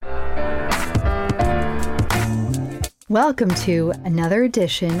Welcome to another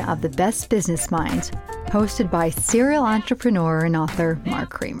edition of The Best Business Minds, hosted by serial entrepreneur and author Mark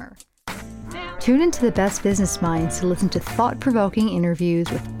Kramer. Tune into The Best Business Minds to listen to thought-provoking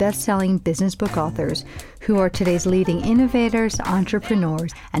interviews with best-selling business book authors who are today's leading innovators,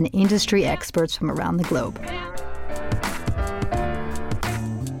 entrepreneurs, and industry experts from around the globe.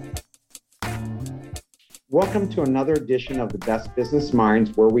 Welcome to another edition of The Best Business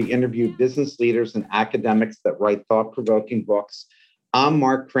Minds, where we interview business leaders and academics that write thought-provoking books. I'm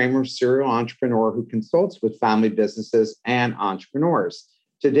Mark Kramer, serial entrepreneur who consults with family businesses and entrepreneurs.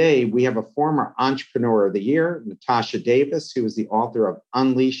 Today, we have a former Entrepreneur of the Year, Natasha Davis, who is the author of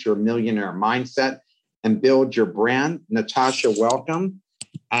Unleash Your Millionaire Mindset and Build Your Brand. Natasha, welcome.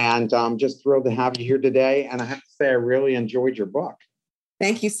 And I'm just thrilled to have you here today. And I have to say, I really enjoyed your book.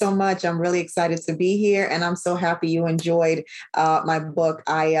 Thank you so much. I'm really excited to be here, and I'm so happy you enjoyed my book.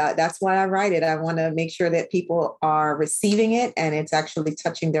 That's why I write it. I want to make sure that people are receiving it and it's actually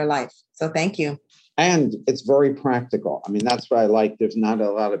touching their life. So thank you. And it's very practical. I mean, that's what I like. There's not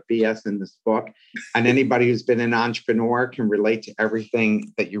a lot of BS in this book. And anybody who's been an entrepreneur can relate to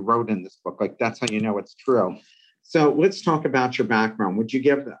everything that you wrote in this book. Like, that's how you know it's true. So let's talk about your background. Would you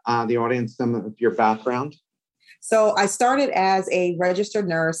give the audience some of your background? So I started as a registered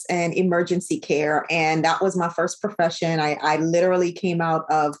nurse in emergency care, and that was my first profession. I literally came out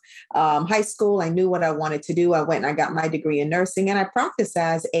of high school. I knew what I wanted to do. I went and I got my degree in nursing, and I practiced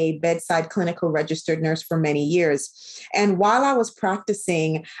as a bedside clinical registered nurse for many years. And while I was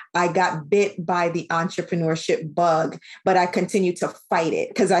practicing, I got bit by the entrepreneurship bug, but I continued to fight it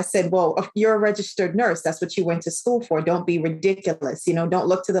because I said, well, if you're a registered nurse, that's what you went to school for. Don't be ridiculous. Don't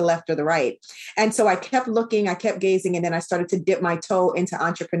look to the left or the right. And so I kept looking, I kept gazing, and then I started to dip my toe into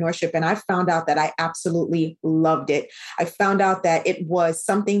entrepreneurship, and I found out that I absolutely loved it. I found out that it was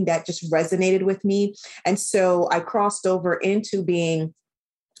something that just resonated with me. And so I crossed over into being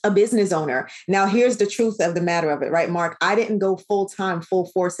a business owner. Now, here's the truth of the matter of it, right, Mark? I didn't go full-time,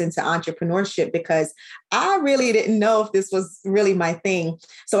 full force into entrepreneurship because I really didn't know if this was really my thing.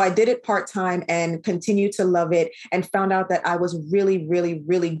 So I did it part-time and continued to love it and found out that I was really, really,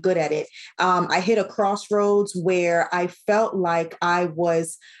 really good at it. I hit a crossroads where I felt like I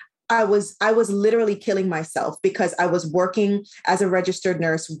was literally killing myself because I was working as a registered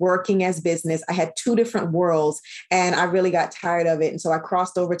nurse, working as business. I had two different worlds and I really got tired of it. And so I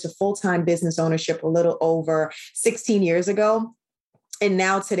crossed over to full-time business ownership a little over 16 years ago. And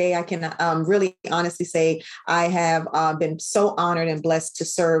now today I can really honestly say I have been so honored and blessed to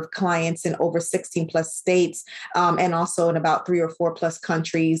serve clients in over 16 plus states and also in about 3 or 4 plus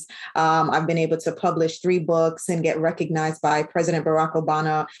countries. I've been able to publish 3 books and get recognized by President Barack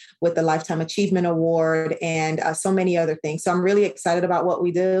Obama with the Lifetime Achievement Award and so many other things. So I'm really excited about what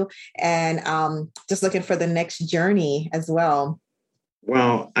we do and just looking for the next journey as well.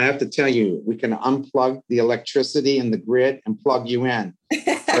 Well, I have to tell you, we can unplug the electricity in the grid and plug you in.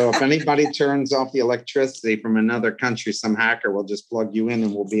 So if anybody turns off the electricity from another country, some hacker will just plug you in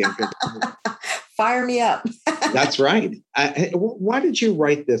and we'll be in good shape. Fire me up. That's right. Why did you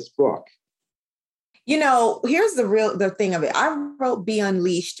write this book? Here's the thing of it. I wrote Be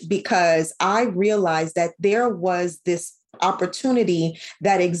Unleashed because I realized that there was this opportunity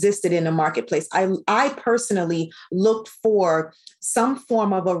that existed in the marketplace. I personally looked for some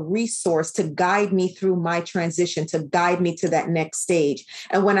form of a resource to guide me through my transition, to guide me to that next stage.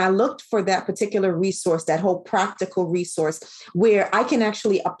 And when I looked for that particular resource, that whole practical resource where I can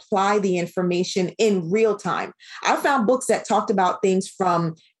actually apply the information in real time, I found books that talked about things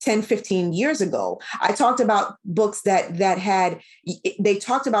from 10, 15 years ago. I talked about books that they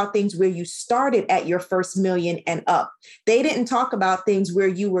talked about things where you started at your first million and up. They didn't talk about things where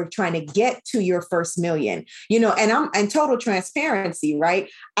you were trying to get to your first million, and I'm in total transparency, right?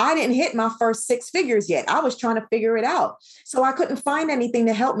 I didn't hit my first 6 figures yet. I was trying to figure it out. So I couldn't find anything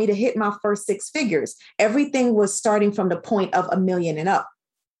to help me to hit my first 6 figures. Everything was starting from the point of $1 million and up.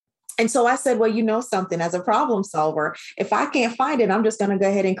 And so I said, well, something, as a problem solver, if I can't find it, I'm just going to go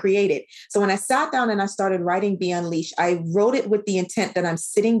ahead and create it. So when I sat down and I started writing Be Unleashed, I wrote it with the intent that I'm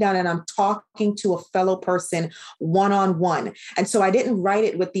sitting down and I'm talking to a fellow person one-on-one. And so I didn't write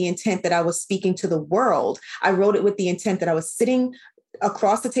it with the intent that I was speaking to the world. I wrote it with the intent that I was sitting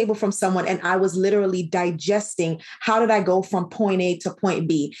across the table from someone and I was literally digesting, how did I go from point A to point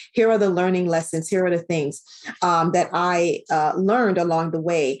B? Here are the learning lessons. Here are the things that I learned along the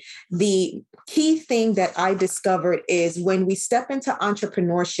way. The key thing that I discovered is when we step into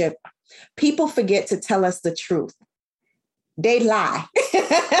entrepreneurship, people forget to tell us the truth. They lie.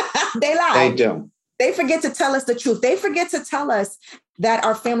 They lie. They do. They forget to tell us the truth. They forget to tell us that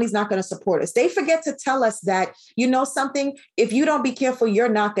our family's not going to support us. They forget to tell us that, you know something, if you don't be careful, you're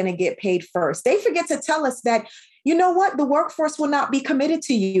not going to get paid first. They forget to tell us that, you know what, the workforce will not be committed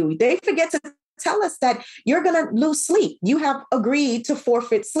to you. They forget to tell us that you're going to lose sleep. You have agreed to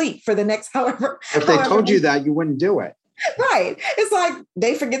forfeit sleep for the next however. If they told you that, you wouldn't do it. Right. It's like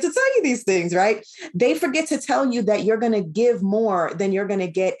they forget to tell you these things, right? They forget to tell you that you're going to give more than you're going to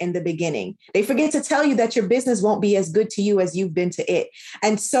get in the beginning. They forget to tell you that your business won't be as good to you as you've been to it.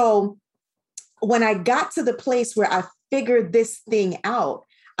 And so when I got to the place where I figured this thing out,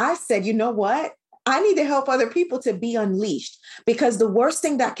 I said, you know what? I need to help other people to be unleashed, because the worst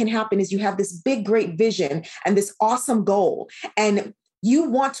thing that can happen is you have this big, great vision and this awesome goal, and you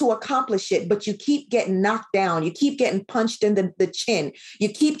want to accomplish it, but you keep getting knocked down. You keep getting punched in the chin. You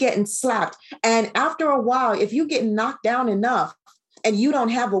keep getting slapped. And after a while, if you get knocked down enough and you don't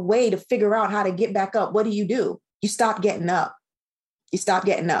have a way to figure out how to get back up, what do? You stop getting up. You stop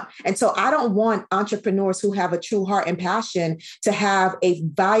getting up. And so I don't want entrepreneurs who have a true heart and passion to have a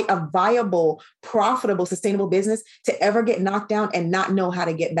viable, profitable, sustainable business to ever get knocked down and not know how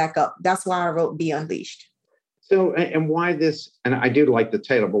to get back up. That's why I wrote Be Unleashed. So, and why this, and I do like the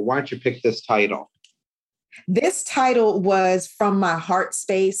title, but why did you pick this title? This title was from my heart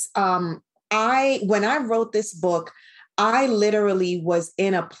space. When I wrote this book, I literally was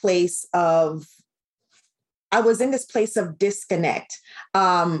in a place of disconnect.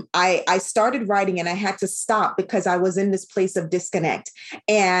 I started writing and I had to stop because I was in this place of disconnect.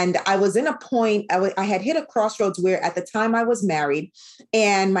 And I was in a point, I had hit a crossroads where at the time I was married,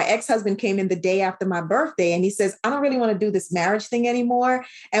 and my ex-husband came in the day after my birthday and he says, I don't really want to do this marriage thing anymore.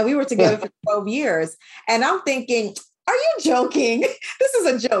 And we were together for 12 years. And I'm thinking, are you joking? This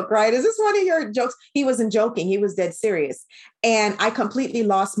is a joke, right? Is this one of your jokes? He wasn't joking. He was dead serious. And I completely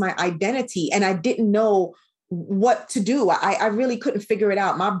lost my identity and I didn't know what to do. I really couldn't figure it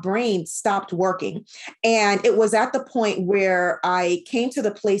out. My brain stopped working. And it was at the point where I came to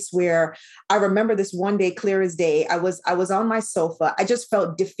the place where I remember this one day, clear as day. I was on my sofa. I just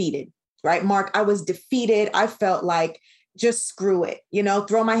felt defeated, right? Mark, I was defeated. I felt like, just screw it,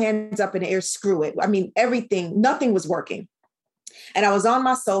 throw my hands up in the air, screw it. I mean, nothing was working. And I was on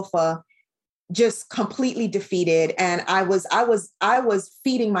my sofa, just completely defeated. And I was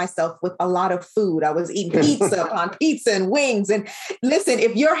feeding myself with a lot of food. I was eating pizza upon pizza and wings. And listen,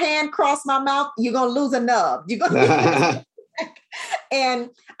 if your hand crossed my mouth, you're going to lose a nub. And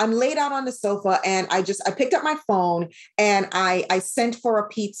I'm laid out on the sofa and I picked up my phone and I sent for a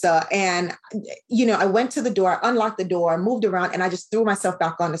pizza. And, I went to the door, unlocked the door, moved around, and I just threw myself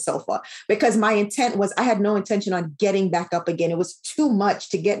back on the sofa because my intent was, I had no intention on getting back up again. It was too much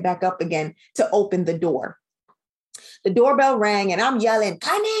to get back up again to open the door. The doorbell rang and I'm yelling,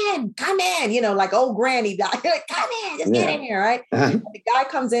 come in, like old granny, come in, just get in here, right? The guy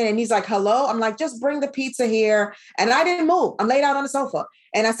comes in and he's like, hello. I'm like, just bring the pizza here. And I didn't move. I'm laid out on the sofa.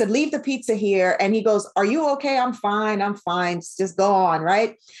 And I said, leave the pizza here. And he goes, are you okay? I'm fine. Just go on,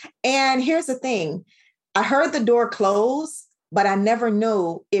 right? And here's the thing. I heard the door close, but I never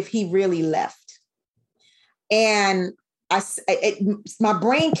knew if he really left. And my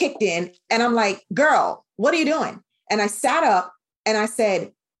brain kicked in and I'm like, girl, what are you doing? And I sat up and I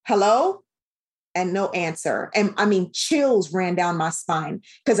said, hello, and no answer. And I mean, chills ran down my spine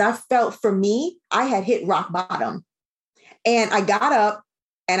because I felt, for me, I had hit rock bottom. And I got up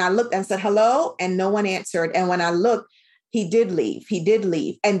and I looked and said, hello, and no one answered. And when I looked, he did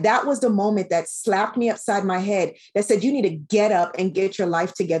leave. And that was the moment that slapped me upside my head that said, you need to get up and get your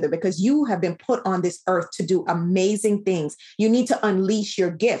life together because you have been put on this earth to do amazing things. You need to unleash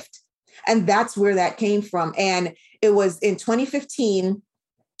your gift. And that's where that came from. And it was in 2015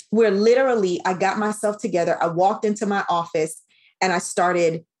 where literally I got myself together. I walked into my office and I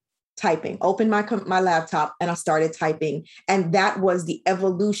started typing, opened my laptop and I started typing. And that was the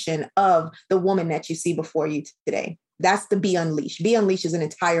evolution of the woman that you see before you today. That's the Be Unleashed. Be Unleashed is an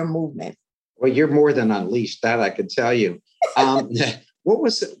entire movement. Well, you're more than unleashed, that I could tell you. Why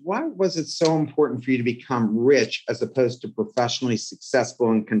was it so important for you to become rich as opposed to professionally successful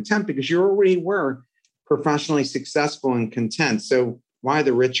and content? Because you already were professionally successful and content. So why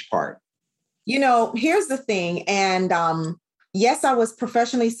the rich part? Here's the thing. And yes, I was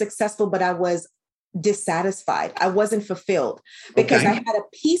professionally successful, but I was dissatisfied. I wasn't fulfilled because I had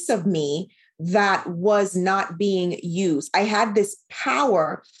a piece of me that was not being used. I had this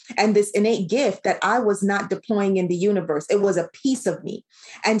power and this innate gift that I was not deploying in the universe. It was a piece of me.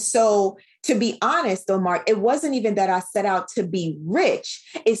 And so, to be honest, though, Mark, it wasn't even that I set out to be rich.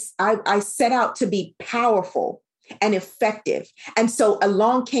 I set out to be powerful. and effective. And so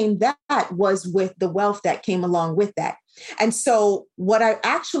along came that was with the wealth that came along with that. And so what I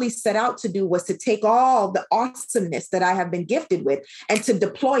actually set out to do was to take all the awesomeness that I have been gifted with and to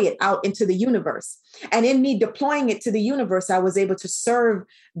deploy it out into the universe. And in me deploying it to the universe, I was able to serve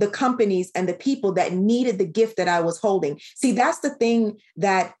the companies and the people that needed the gift that I was holding. See, that's the thing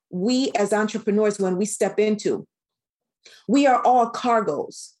that we as entrepreneurs, when we step into, we are all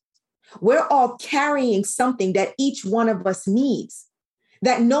cargoes. We're all carrying something that each one of us needs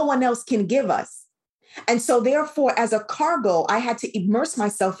that no one else can give us. And so therefore, as a cargo, I had to immerse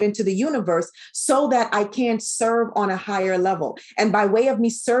myself into the universe so that I can serve on a higher level. And by way of me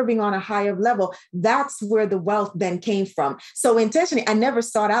serving on a higher level, that's where the wealth then came from. So intentionally, I never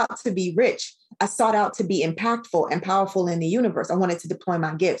sought out to be rich. I sought out to be impactful and powerful in the universe. I wanted to deploy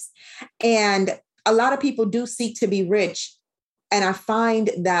my gifts. And a lot of people do seek to be rich. And I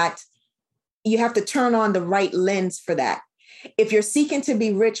find that you have to turn on the right lens for that. If you're seeking to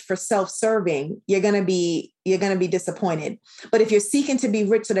be rich for self-serving, you're going to be disappointed. But if you're seeking to be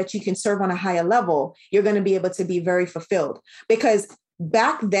rich so that you can serve on a higher level, you're going to be able to be very fulfilled. Because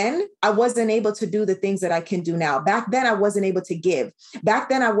back then, I wasn't able to do the things that I can do now. Back then, I wasn't able to give. Back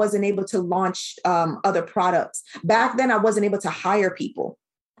then, I wasn't able to launch other products. Back then, I wasn't able to hire people,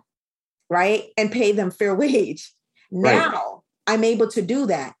 right? And pay them fair wage. Right. Now, I'm able to do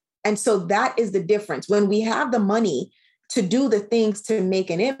that. And so that is the difference. When we have the money to do the things to make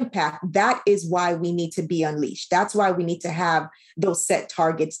an impact, that is why we need to be unleashed. That's why we need to have those set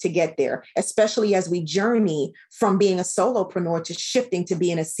targets to get there, especially as we journey from being a solopreneur to shifting to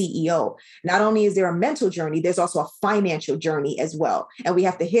being a CEO. Not only is there a mental journey, there's also a financial journey as well. And we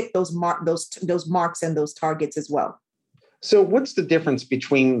have to hit those marks and those targets as well. So what's the difference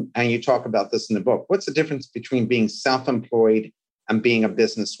between, and you talk about this in the book, what's the difference between being self-employed and being a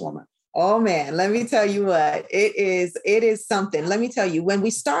businesswoman? Oh man, let me tell you what, it is something. Let me tell you, when we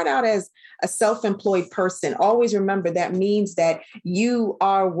start out as a self-employed person, always remember that means that you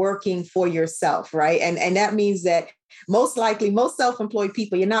are working for yourself, right? And that means that most likely, most self-employed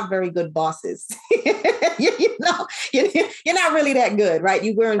people, you're not very good bosses. You're not really that good, right?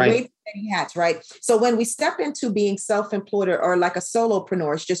 You're wearing way too many hats, right? So when we step into being self-employed or like a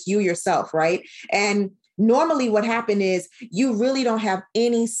solopreneur, it's just you yourself, right? And normally what happened is you really don't have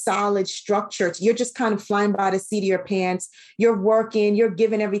any solid structure. You're just kind of flying by the seat of your pants. You're working, you're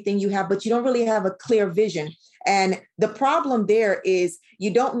giving everything you have, but you don't really have a clear vision. And the problem there is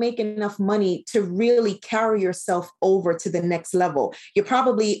you don't make enough money to really carry yourself over to the next level. You're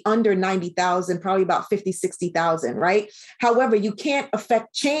probably under 90,000, probably about 50, 60,000, right? However, you can't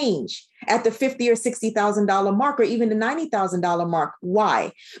affect change at the $50,000 or $60,000 mark or even the $90,000 mark.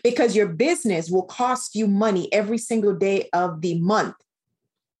 Why? Because your business will cost you money every single day of the month.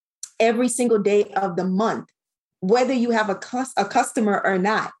 Every single day of the month, whether you have a customer or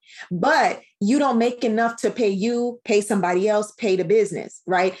not. But you don't make enough to pay you, pay somebody else, pay the business,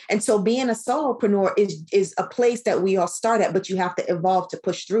 right? And so being a solopreneur is a place that we all start at, but you have to evolve to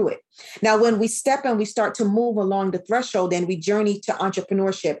push through it. Now, when we step and we start to move along the threshold, and we journey to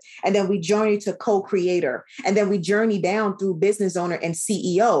entrepreneurship, and then we journey to co-creator, and then we journey down through business owner and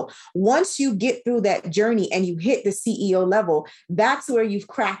CEO. Once you get through that journey and you hit the CEO level, that's where you've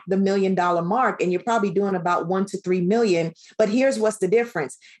cracked the $1 million mark, and you're probably doing about 1 to 3 million. But here's what's the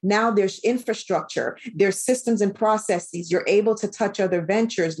difference. Now there's infrastructure, there's systems and processes. You're able to touch other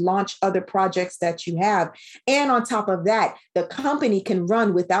ventures, launch other projects that you have. And on top of that, the company can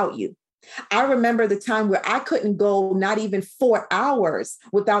run without you. I remember the time where I couldn't go not even 4 hours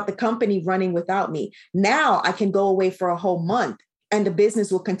without the company running without me. Now I can go away for a whole month and the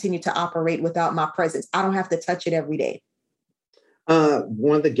business will continue to operate without my presence. I don't have to touch it every day.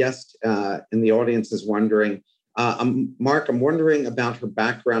 One of the guests in the audience is wondering, Mark, I'm wondering about her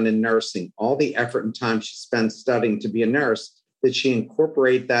background in nursing, all the effort and time she spent studying to be a nurse. Did she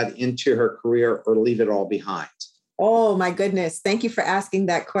incorporate that into her career or leave it all behind? Oh, my goodness. Thank you for asking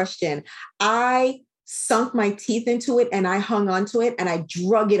that question. I sunk my teeth into it and I hung on to it and I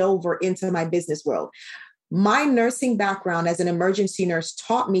drug it over into my business world. My nursing background as an emergency nurse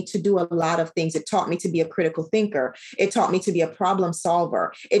taught me to do a lot of things. It taught me to be a critical thinker. It taught me to be a problem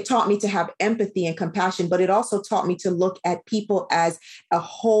solver. It taught me to have empathy and compassion, but it also taught me to look at people as a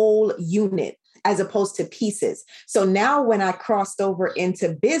whole unit as opposed to pieces. So now when I crossed over into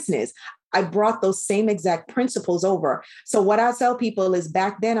business, I brought those same exact principles over. So what I tell people is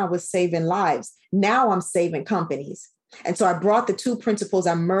back then I was saving lives. Now I'm saving companies. And so I brought the two principles,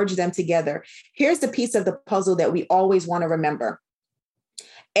 I merged them together. Here's the piece of the puzzle that we always want to remember.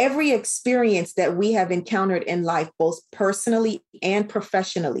 Every experience that we have encountered in life, both personally and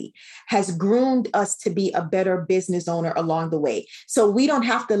professionally, has groomed us to be a better business owner along the way. So we don't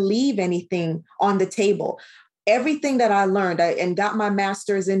have to leave anything on the table. Everything that I learned and got my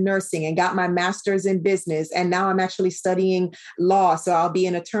master's in nursing and got my master's in business. And now I'm actually studying law. So I'll be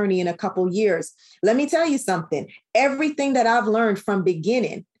an attorney in a couple years. Let me tell you something. Everything that I've learned from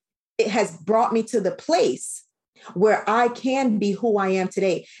beginning, it has brought me to the place where I can be who I am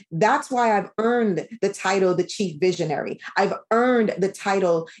today. That's why I've earned the title, the chief visionary. I've earned the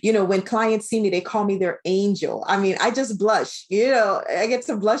title, when clients see me, they call me their angel. I mean, I just blush, I get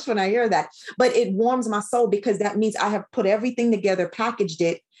to blush when I hear that, but it warms my soul because that means I have put everything together, packaged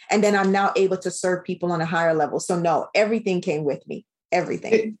it, and then I'm now able to serve people on a higher level. So no, everything came with me,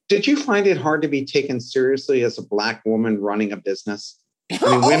 everything. Did you find it hard to be taken seriously as a Black woman running a business? I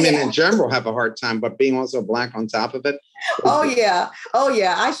mean, women in general have a hard time, but being also Black on top of it. Oh, yeah.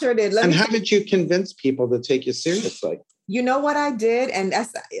 I sure did. How did you convince people to take you seriously? You know what I did? And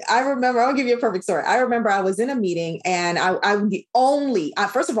I remember, I'll give you a perfect story. I remember I was in a meeting and I'm the only,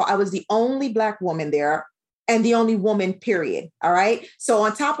 first of all, I was the only Black woman there and the only woman, period. All right. So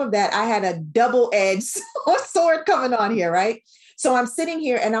on top of that, I had a double-edged sword coming on here, right? So I'm sitting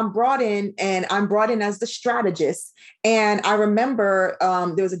here and I'm brought in as the strategist. And I remember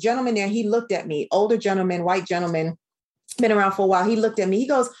there was a gentleman there. He looked at me, older gentleman, white gentleman, been around for a while. He looked at me. He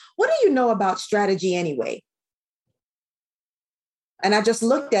goes, "What do you know about strategy anyway?" And I just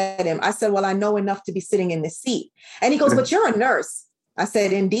looked at him. I said, "Well, I know enough to be sitting in this seat." And he goes, "But you're a nurse." I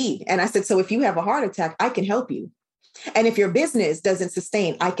said, "Indeed." And I said, "So if you have a heart attack, I can help you. And if your business doesn't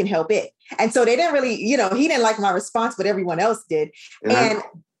sustain, I can help it." And so they didn't really, he didn't like my response, but everyone else did. Mm-hmm. And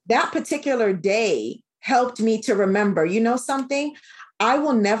that particular day helped me to remember, something, I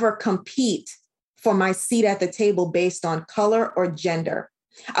will never compete for my seat at the table based on color or gender.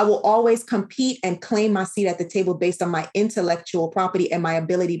 I will always compete and claim my seat at the table based on my intellectual property and my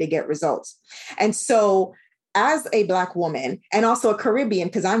ability to get results. And so as a Black woman and also a Caribbean,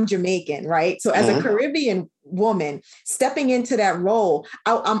 because I'm Jamaican, right? So as a Caribbean woman stepping into that role,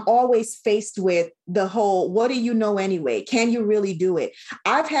 I'm always faced with the whole, what do you know anyway? Can you really do it?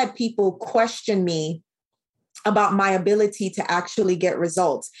 I've had people question me about my ability to actually get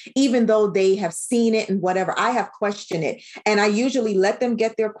results, even though they have seen it and whatever. I have questioned it. And I usually let them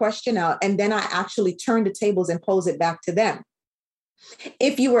get their question out. And then I actually turn the tables and pose it back to them.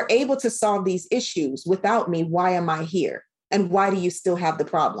 If you were able to solve these issues without me, why am I here? And why do you still have the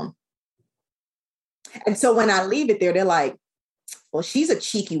problem? And so when I leave it there, they're like, "Well, she's a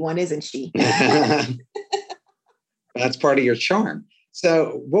cheeky one, isn't she?" That's part of your charm.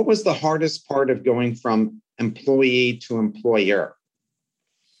 So what was the hardest part of going from employee to employer?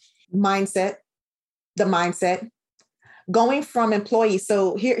 The mindset. Going from employee.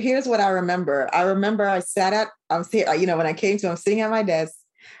 So here's what I remember. I was here, when I came to, I'm sitting at my desk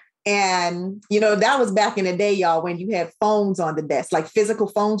and, that was back in the day, y'all, when you had phones on the desk, like physical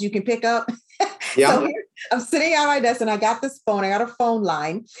phones you can pick up. Yeah. So here, I'm sitting at my desk and I got this phone. I got a phone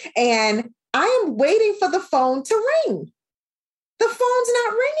line and I am waiting for the phone to ring. The phone's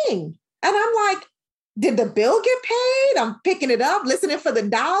not ringing. And I'm like, did the bill get paid? I'm picking it up, listening for the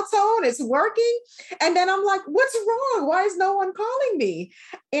dial tone. It's working. And then I'm like, what's wrong? Why is no one calling me?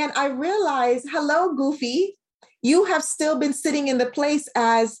 And I realized, hello, Goofy, you have still been sitting in the place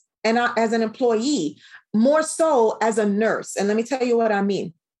as an employee, more so as a nurse. And let me tell you what I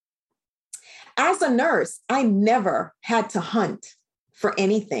mean. As a nurse, I never had to hunt for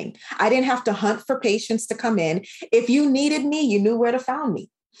anything. I didn't have to hunt for patients to come in. If you needed me, you knew where to find me.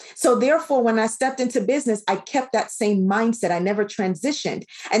 So therefore, when I stepped into business, I kept that same mindset. I never transitioned.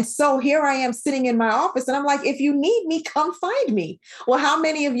 And so here I am sitting in my office and I'm like, if you need me, come find me. Well, how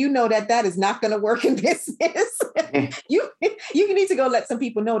many of you know that is not going to work in business? You need to go let some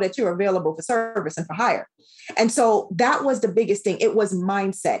people know that you're available for service and for hire. And so that was the biggest thing. It was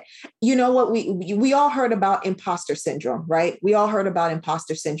mindset. You know what? We all heard about imposter syndrome, right? We all heard about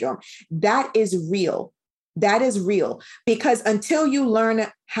imposter syndrome. That is real. That is real, because until you learn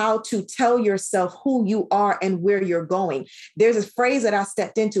how to tell yourself who you are and where you're going, there's a phrase that I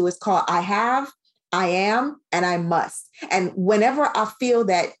stepped into. It's called I have, I am, and I must. And whenever I feel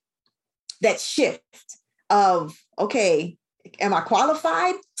that shift of, okay, am I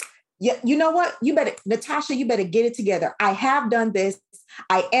qualified? Yeah, you know what? Natasha, you better get it together. I have done this.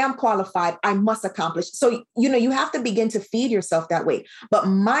 I am qualified. I must accomplish. So, you have to begin to feed yourself that way. But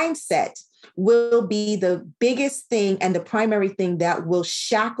mindset will be the biggest thing and the primary thing that will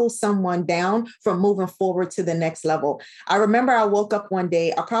shackle someone down from moving forward to the next level. I remember I woke up one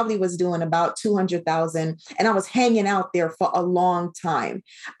day, I probably was doing about 200,000 and I was hanging out there for a long time.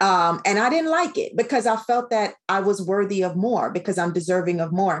 And I didn't like it because I felt that I was worthy of more because I'm deserving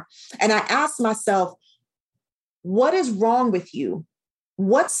of more. And I asked myself, what is wrong with you?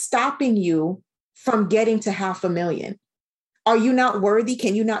 What's stopping you from getting to 500,000? Are you not worthy?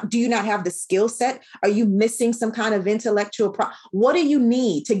 Do you not have the skill set? Are you missing some kind of intellectual what do you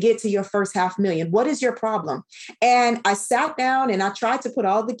need to get to your first 500,000? What is your problem? And I sat down and I tried to put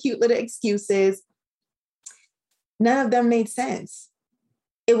all the cute little excuses. None of them made sense.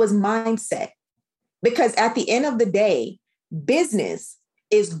 It was mindset. Because at the end of the day, business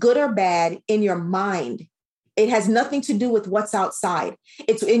is good or bad in your mind. It has nothing to do with what's outside.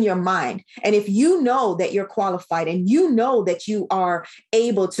 It's in your mind. And if you know that you're qualified and you know that you are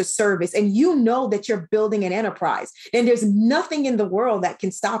able to service and you know that you're building an enterprise, then there's nothing in the world that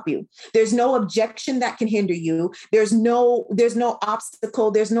can stop you. There's no objection that can hinder you. There's no obstacle.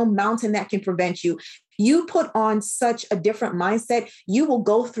 There's no mountain that can prevent you. You put on such a different mindset, you will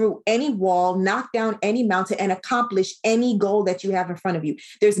go through any wall, knock down any mountain, and accomplish any goal that you have in front of you.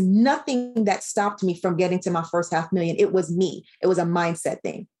 There's nothing that stopped me from getting to my first 500,000. It was me. It was a mindset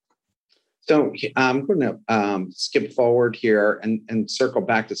thing. So I'm going to skip forward here and circle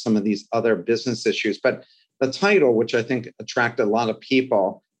back to some of these other business issues. But the title, which I think attracted a lot of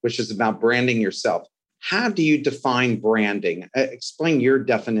people, which is about branding yourself. How do you define branding? Explain your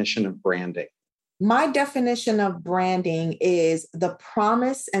definition of branding. My definition of branding is the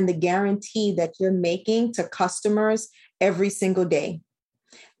promise and the guarantee that you're making to customers every single day.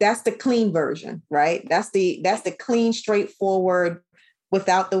 That's the clean version, right? That's the clean, straightforward,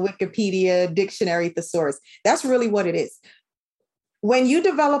 without the Wikipedia dictionary thesaurus. That's really what it is. When you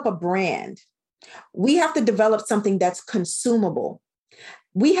develop a brand, we have to develop something that's consumable.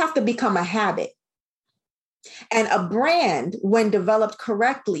 We have to become a habit. And a brand, when developed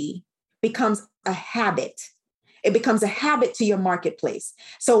correctly, becomes a habit. It becomes a habit to your marketplace.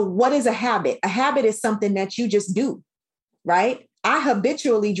 So what is a habit? A habit is something that you just do, right? I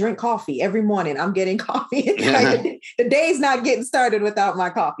habitually drink coffee every morning. I'm getting coffee. The day's not getting started without my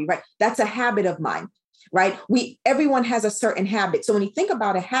coffee, right? That's a habit of mine, right? Everyone has a certain habit. So when you think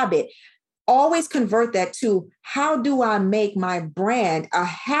about a habit, always convert that to how do I make my brand a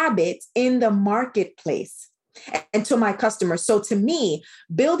habit in the marketplace and to my customers. So to me,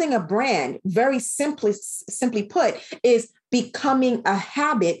 building a brand, very simply put, is becoming a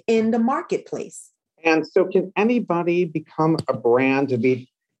habit in the marketplace. And so can anybody become a brand to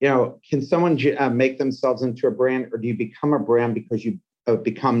be, can someone make themselves into a brand, or do you become a brand because you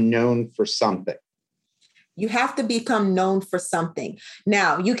become known for something? You have to become known for something.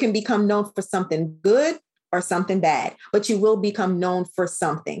 Now, you can become known for something good or something bad, but you will become known for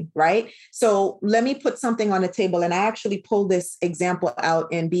something, right? So let me put something on the table. And I actually pulled this example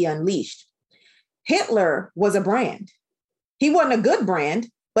out in Be Unleashed. Hitler was a brand. He wasn't a good brand,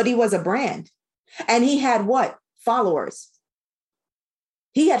 but he was a brand. And he had what? Followers.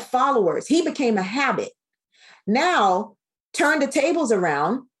 He had followers. He became a habit. Now, turn the tables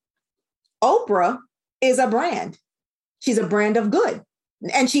around. Oprah is a brand. She's a brand of good.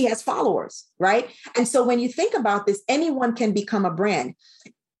 And she has followers, right? And so when you think about this, anyone can become a brand.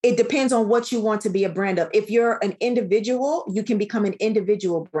 It depends on what you want to be a brand of. If you're an individual, you can become an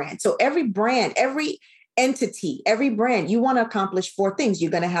individual brand. So every brand, every entity, every brand, you want to accomplish 4 things.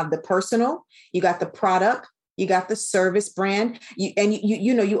 You're going to have the personal, you got the product, you got the service brand,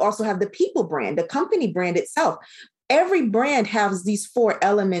 you also have the people brand, the company brand itself. Every brand has these 4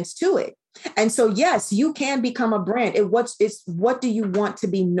 elements to it. And so, yes, you can become a brand. What do you want to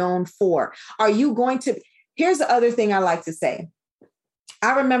be known for? Are you going to? Here's the other thing I like to say.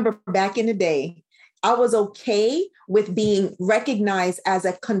 I remember back in the day, I was okay with being recognized as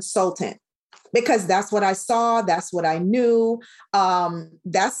a consultant because that's what I saw. That's what I knew.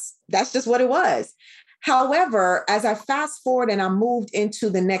 That's just what it was. However, as I fast forward and I moved into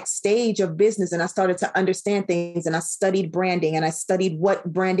the next stage of business and I started to understand things and I studied branding and I studied what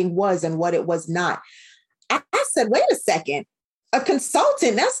branding was and what it was not, I said, wait a second, a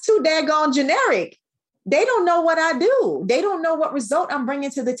consultant, that's too daggone generic. They don't know what I do. They don't know what result I'm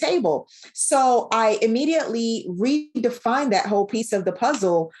bringing to the table. So I immediately redefined that whole piece of the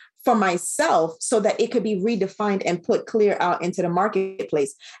puzzle for myself so that it could be redefined and put clear out into the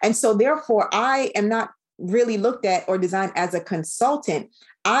marketplace. And so therefore, I am not really looked at or designed as a consultant.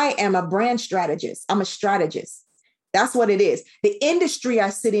 I am a brand strategist. I'm a strategist. That's what it is. The industry I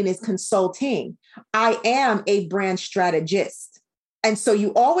sit in is consulting. I am a brand strategist. And so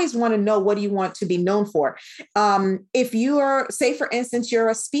you always want to know, what do you want to be known for? If you are, say, for instance, you're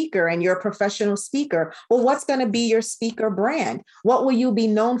a speaker and you're a professional speaker, well, what's going to be your speaker brand? What will you be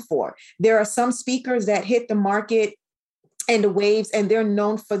known for? There are some speakers that hit the market and the waves, and they're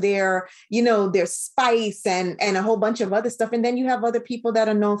known for their, their spice and a whole bunch of other stuff. And then you have other people that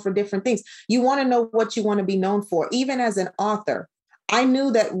are known for different things. You want to know what you want to be known for. Even as an author, I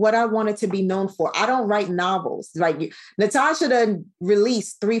knew that what I wanted to be known for. I don't write novels. Like Natasha done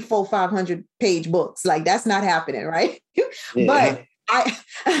released 300, 400, 500 page books. Like that's not happening, right? Yeah. But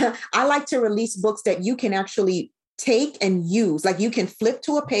I like to release books that you can actually take and use. Like you can flip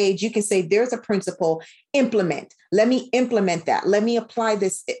to a page. You can say, there's a principle, implement. Let me implement that. Let me apply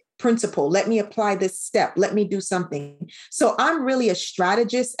this principle. Let me apply this step. Let me do something. So I'm really a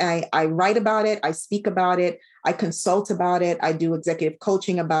strategist. I write about it. I speak about it. I consult about it. I do executive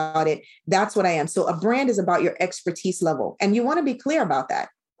coaching about it. That's what I am. So a brand is about your expertise level. And you want to be clear about that.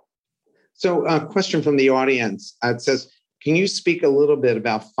 So a question from the audience. It says, can you speak a little bit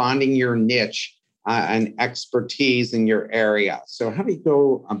about finding your niche and expertise in your area? So how do you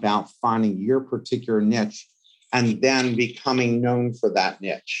go about finding your particular niche and then becoming known for that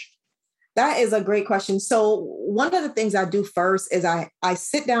niche? That is a great question. So one of the things I do first is I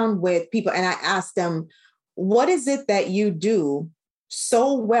sit down with people and I ask them, what is it that you do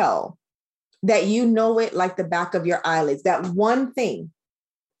so well that you know it like the back of your eyelids? That one thing.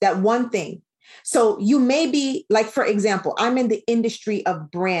 So you may be like, for example, I'm in the industry of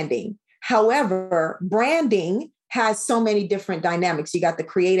branding. However, branding has so many different dynamics. You got the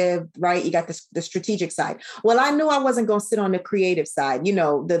creative, right? You got the strategic side. Well, I knew I wasn't going to sit on the creative side,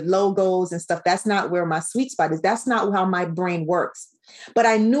 the logos and stuff. That's not where my sweet spot is. That's not how my brain works. But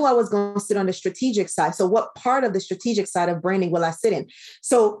I knew I was going to sit on the strategic side. So what part of the strategic side of branding will I sit in?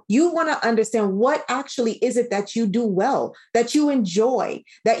 So you want to understand, what actually is it that you do well, that you enjoy,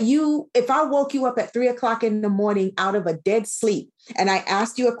 if I woke you up at 3:00 in the morning out of a dead sleep and I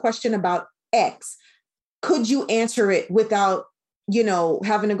asked you a question about X, could you answer it without,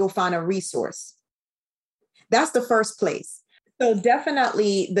 having to go find a resource? That's the first place. So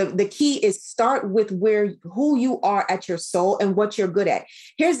definitely the key is start with who you are at your soul and what you're good at.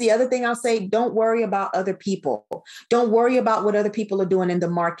 Here's the other thing I'll say. Don't worry about other people. Don't worry about what other people are doing in the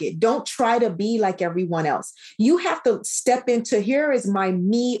market. Don't try to be like everyone else. You have to step into, here is my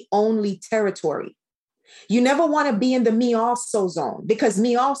me only territory. You never want to be in the me also zone, because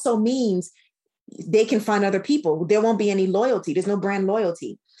me also means they can find other people. There won't be any loyalty. There's no brand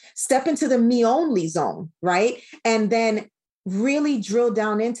loyalty. Step into the me only zone, right? And then really drill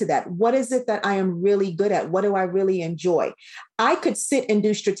down into that. What is it that I am really good at? What do I really enjoy? I could sit and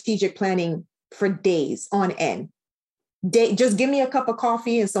do strategic planning for days on end. Just give me a cup of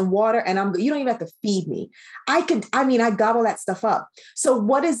coffee and some water and you don't even have to feed me. I gobble that stuff up. So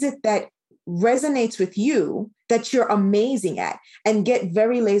what is it that resonates with you that you're amazing at, and get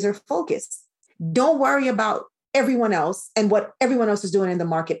very laser focused? Don't worry about everyone else and what everyone else is doing in the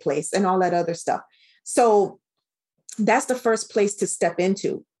marketplace and all that other stuff. So that's the first place to step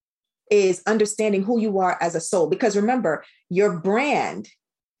into, is understanding who you are as a soul. Because remember, your brand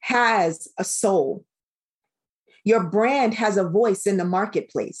has a soul. Your brand has a voice in the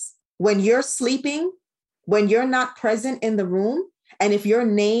marketplace. When you're sleeping, when you're not present in the room, and if your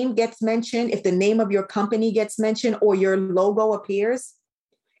name gets mentioned, if the name of your company gets mentioned or your logo appears,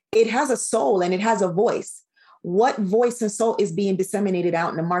 it has a soul and it has a voice. What voice and soul is being disseminated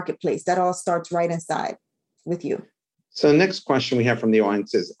out in the marketplace? That all starts right inside with you. So the next question we have from the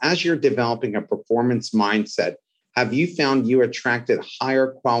audience is, as you're developing a performance mindset, have you found you attracted higher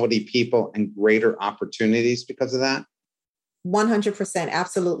quality people and greater opportunities because of that? 100%.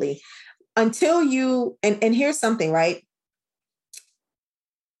 Absolutely. Until you, and here's something, right?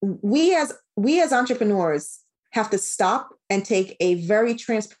 We as entrepreneurs have to stop and take a very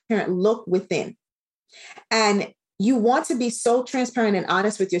transparent look within. And you want to be so transparent and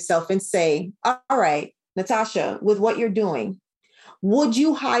honest with yourself and say, all right, Natasha, with what you're doing, would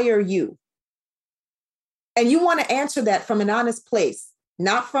you hire you? And you want to answer that from an honest place,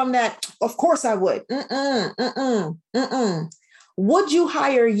 not from that, of course I would. Would you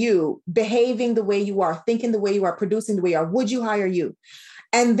hire you behaving the way you are, thinking the way you are, producing the way you are? Would you hire you?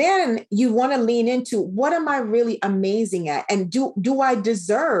 And then you want to lean into, what am I really amazing at? And do I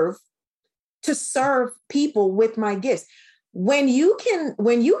deserve to serve people with my gifts? When you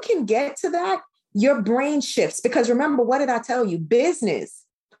can get to that, your brain shifts. Because remember, what did I tell you? Business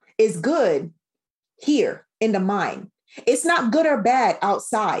is good here in the mind. It's not good or bad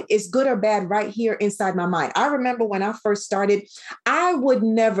outside. It's good or bad right here inside my mind. I remember when I first started, I would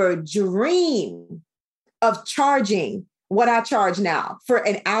never dream of charging what I charge now for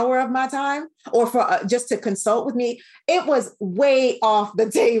an hour of my time or for just to consult with me, it was way off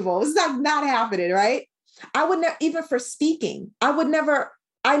the table. It's not happening, right? I would never, even for speaking, I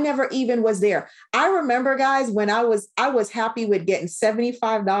never even was there. I remember, guys, when I was happy with getting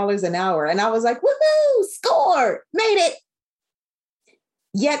 $75 an hour and I was like, woohoo, score, made it.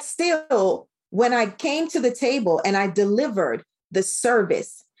 Yet still, when I came to the table and I delivered the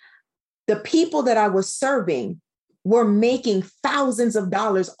service, the people that I was serving were making thousands of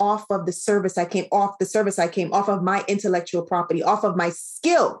dollars off of the service I came, off of my intellectual property, off of my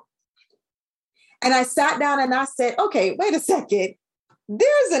skill. And I sat down and I said, okay, wait a second.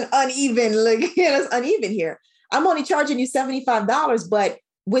 There's an it's uneven here. I'm only charging you $75, but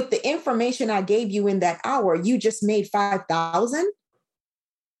with the information I gave you in that hour, you just made 5,000.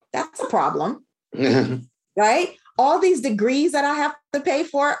 That's a problem, right? All these degrees that I have to pay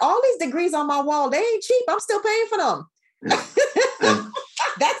for, all these degrees on my wall, they ain't cheap. I'm still paying for them.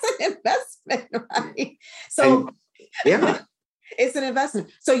 That's an investment, right? So yeah, it's an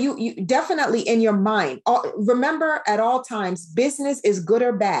investment. So you definitely in your mind, remember at all times, business is good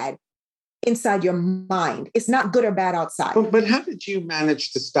or bad inside your mind. It's not good or bad outside. But how did you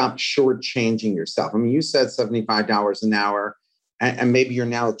manage to stop shortchanging yourself? I mean, you said $75 an hour. And maybe you're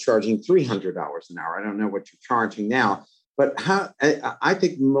now charging $300 an hour. I don't know what you're charging now, but I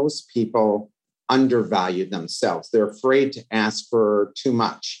think most people undervalue themselves. They're afraid to ask for too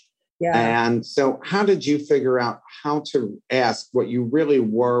much. Yeah. And so how did you figure out how to ask what you really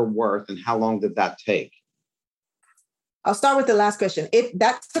were worth and how long did that take? I'll start with the last question.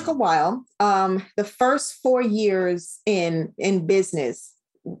 That took a while. The first 4 years in business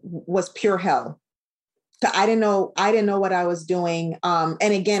was pure hell. I didn't know what I was doing.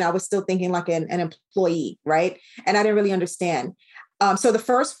 And again, I was still thinking like an employee, right? And I didn't really understand. So the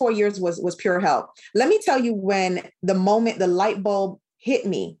first 4 years was pure hell. Let me tell you when the moment the light bulb hit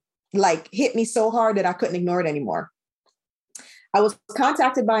me so hard that I couldn't ignore it anymore. I was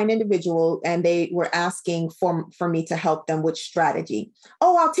contacted by an individual and they were asking for me to help them with strategy.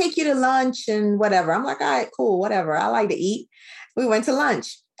 Oh, I'll take you to lunch and whatever. I'm like, all right, cool, whatever. I like to eat. We went to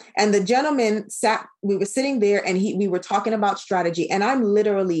lunch. And the gentleman we were sitting there and we were talking about strategy. And I'm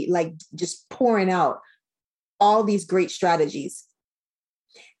literally like just pouring out all these great strategies.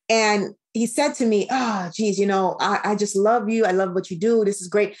 And he said to me, geez, I just love you. I love what you do. This is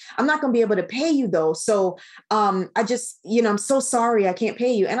great. I'm not going to be able to pay you though. So I just, I'm so sorry. I can't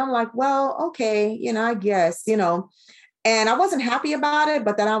pay you. And I'm like, well, okay, I guess, and I wasn't happy about it.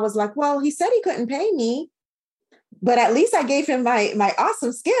 But then I was like, well, he said he couldn't pay me. But at least I gave him my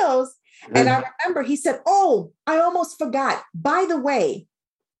awesome skills. And I remember he said, oh, I almost forgot. By the way,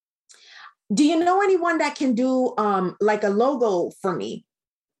 do you know anyone that can do like a logo for me?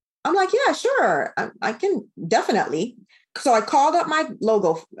 I'm like, yeah, sure. I can definitely. So I called up my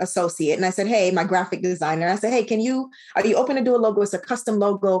logo associate and I said, hey, my graphic designer. I said, hey, are you open to do a logo? It's a custom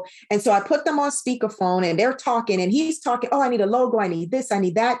logo. And so I put them on speakerphone and they're talking and he's talking. Oh, I need a logo. I need this. I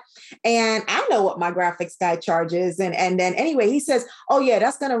need that. And I know what my graphics guy charges. And then anyway, he says, oh yeah,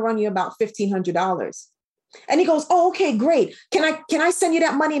 that's going to run you about $1,500. And he goes, oh, okay, great. Can I send you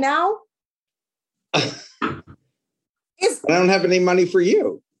that money now? I don't have any money for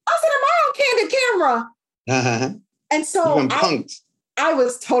you. I said, am I on candid camera? Uh-huh. And so I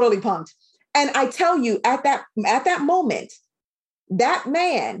was totally punked. And I tell you, at that moment, that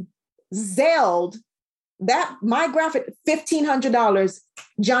man Zelled my graphic $1,500,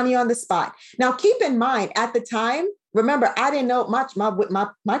 Johnny on the spot. Now, keep in mind, at the time, remember, I didn't know much.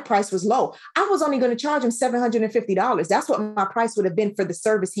 My price was low. I was only going to charge him $750. That's what my price would have been for the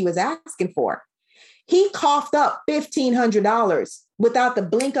service he was asking for. He coughed up $1,500 without the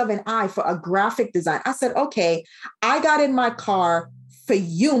blink of an eye for a graphic design. I said, okay, I got in my car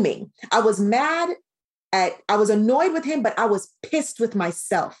fuming. I was annoyed with him, but I was pissed with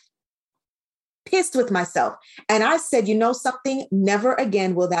myself. And I said, you know something? Never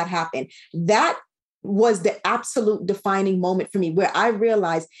again will that happen. That was the absolute defining moment for me where I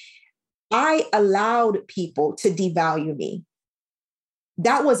realized I allowed people to devalue me.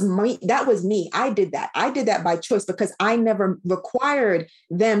 That was me. I did that by choice because I never required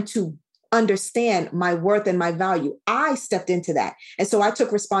them to understand my worth and my value. I stepped into that. And so I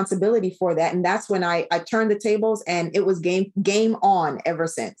took responsibility for that. And that's when I turned the tables and it was game on ever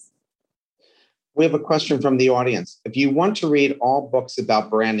since. We have a question from the audience. If you want to read all books about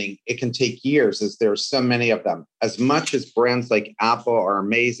branding, it can take years as there are so many of them. As much as brands like Apple are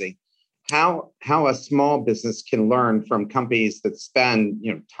amazing, how a small business can learn from companies that spend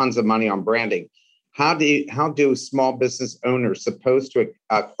tons of money on branding. How do small business owners supposed to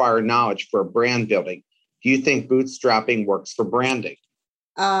acquire knowledge for brand building? Do you think bootstrapping works for branding?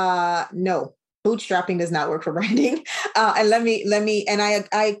 No. Bootstrapping does not work for branding. And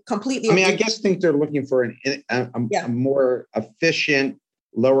I completely I mean, I guess think they're looking for a more efficient,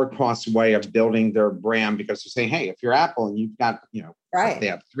 lower cost way of building their brand, because they're saying, hey, if you're Apple and you've got, they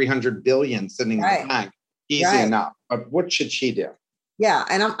have 300 billion sitting in the bank, easy enough. But what should she do? Yeah.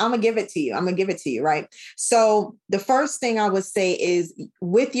 And I'm going to give it to you. Right. So the first thing I would say is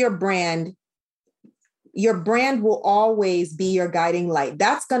with your brand will always be your guiding light.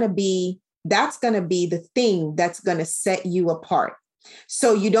 That's going to be the thing that's going to set you apart.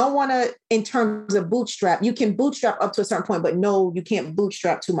 So you don't want to, in terms of bootstrap, you can bootstrap up to a certain point, but no, you can't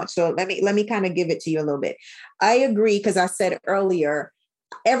bootstrap too much. So let me kind of give it to you a little bit. I agree, because I said earlier,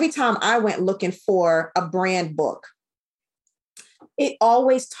 every time I went looking for a brand book, it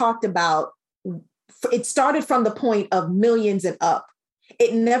always talked about, it started from the point of millions and up.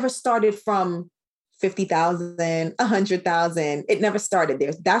 It never started from 50,000, 100,000. It never started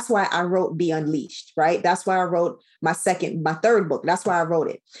there. That's why I wrote Be Unleashed, right? That's why I wrote my third book. That's why I wrote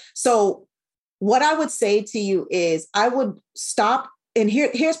it. So what I would say to you is I would stop. And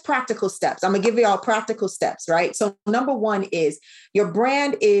here's practical steps. I'm going to give you all practical steps, right? So number one is your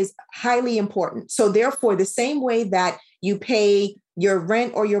brand is highly important. So therefore, the same way that you pay your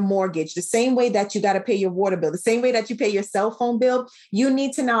rent or your mortgage, the same way that you got to pay your water bill, the same way that you pay your cell phone bill, you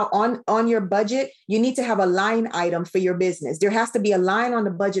need to now on your budget, you need to have a line item for your business. There has to be a line on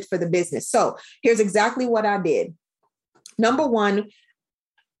the budget for the business. So here's exactly what I did. Number one,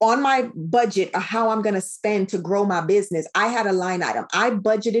 on my budget of how I'm going to spend to grow my business, I had a line item. I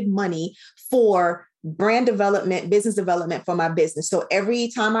budgeted money for brand development, business development for my business. So every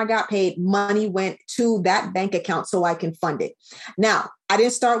time I got paid, money went to that bank account so I can fund it. Now, I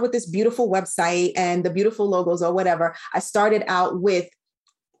didn't start with this beautiful website and the beautiful logos or whatever. I started out with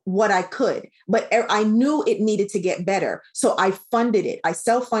what I could, but I knew it needed to get better. So I funded it. I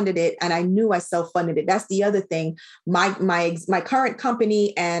self-funded it, and I knew I self-funded it. That's the other thing. My current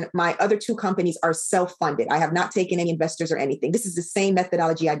company and my other two companies are self-funded. I have not taken any investors or anything. This is the same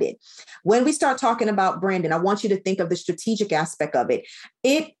methodology I did. When we start talking about branding, I want you to think of the strategic aspect of it.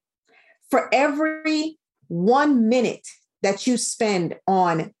 For every 1 minute that you spend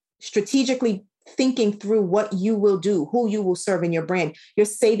on strategically thinking through what you will do, who you will serve in your brand, you're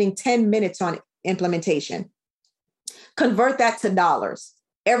saving 10 minutes on implementation. Convert that to dollars.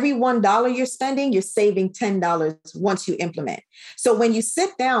 Every $1 you're spending, you're saving $10 once you implement. So when you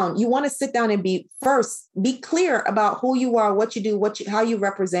sit down, you want to sit down and be clear about who you are, what you do, how you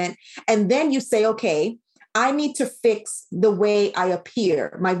represent. And then you say, okay, I need to fix the way I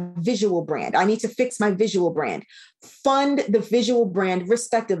appear, my visual brand. I need to fix my visual brand. Fund the visual brand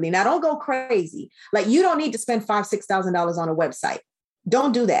respectively. Now, don't go crazy. Like, you don't need to spend $5,000, $6,000 on a website.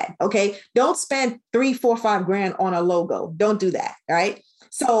 Don't do that. Okay. Don't spend $3,000, $4,000, $5,000 on a logo. Don't do that. All right.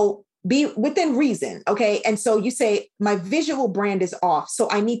 So be within reason. Okay. And so you say, my visual brand is off. So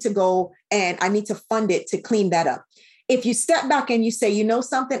I need to go and I need to fund it to clean that up. If you step back and you say, you know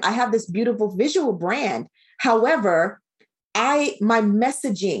something, I have this beautiful visual brand. However, my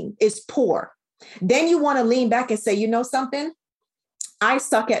messaging is poor. Then you want to lean back and say, you know something, I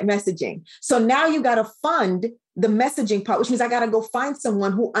suck at messaging. So now you got to fund the messaging part, which means I got to go find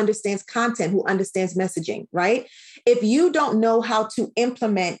someone who understands content, who understands messaging, right? If you don't know how to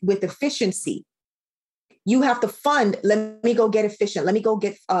implement with efficiency, you have to fund. Let me go get efficient. Let me go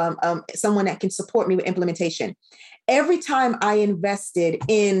get someone that can support me with implementation. Every time I invested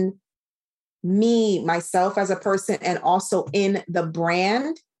in myself as a person, and also in the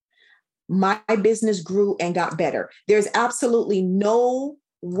brand, my business grew and got better. There's absolutely no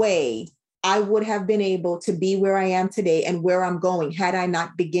way I would have been able to be where I am today and where I'm going had I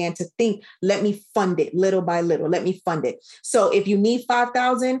not began to think, let me fund it little by little. Let me fund it. So if you need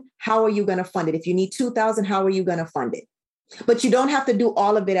 5,000, how are you going to fund it? If you need 2,000, how are you going to fund it? But you don't have to do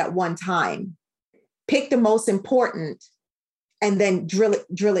all of it at one time. Pick the most important and then drill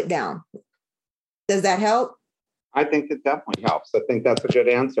it down. Does that help? I think that definitely helps. I think that's a good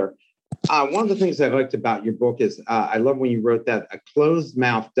answer. One of the things I liked about your book is I love when you wrote that a closed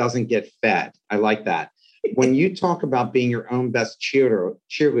mouth doesn't get fed. I like that. When you talk about being your own best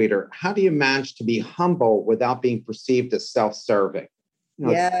cheerleader, how do you manage to be humble without being perceived as self-serving?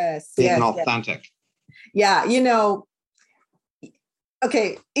 Being authentic. Yeah.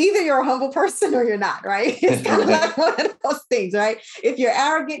 Okay, either you're a humble person or you're not, right? It's kind of like one of those things, right? If you're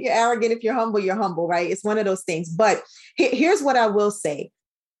arrogant, you're arrogant. If you're humble, right? It's one of those things. But here's what I will say.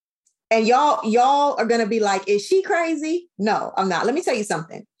 And y'all are going to be like, is she crazy? No, I'm not. Let me tell you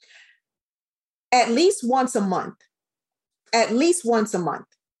something. At least once a month,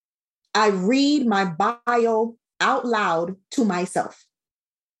 I read my bio out loud to myself.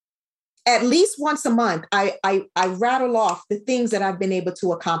 At least once a month, I rattle off the things that I've been able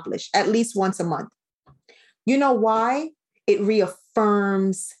to accomplish at least once a month. You know why? It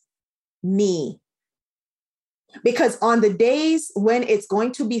reaffirms me. Because on the days when it's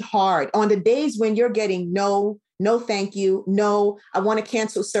going to be hard, on the days when you're getting no, thank you, no, I want to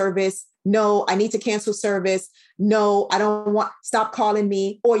cancel service, no, I need to cancel service, no, I don't want, stop calling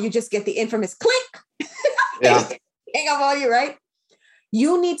me, or you just get the infamous click. Yeah. Hang up on you, right?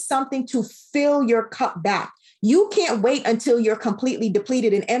 You need something to fill your cup back. You can't wait until you're completely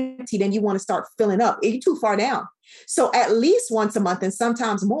depleted and empty, then you want to start filling up. You're too far down. So at least once a month, and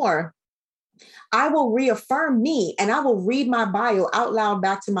sometimes more, I will reaffirm me and I will read my bio out loud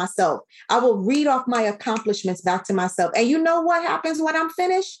back to myself. I will read off my accomplishments back to myself. And you know what happens when I'm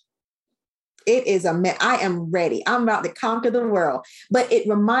finished? It is I am ready. I'm about to conquer the world. But it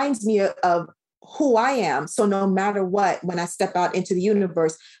reminds me of who I am. So no matter what, when I step out into the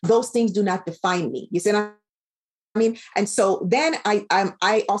universe, those things do not define me. You see what I mean? And so then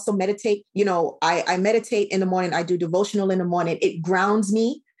I also meditate. You know, I meditate in the morning. I do devotional in the morning. It grounds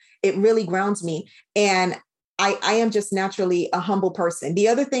me. It really grounds me. And I am just naturally a humble person. The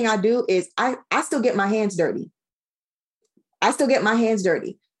other thing I do is I still get my hands dirty.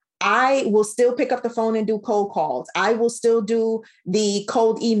 I will still pick up the phone and do cold calls. I will still do the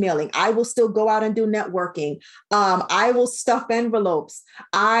cold emailing. I will still go out and do networking. I will stuff envelopes.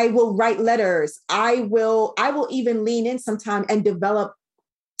 I will write letters. I will even lean in sometime and develop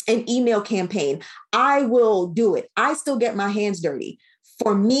an email campaign. I will do it. I still get my hands dirty.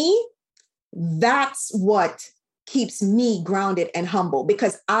 For me, that's what keeps me grounded and humble,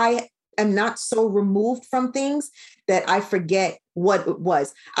 because I am not so removed from things that I forget what it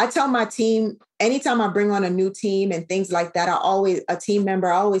was. I tell my team, anytime I bring on a new team and things like that, I always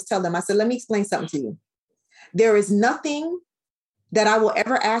tell them, I said, let me explain something to you. There is nothing that I will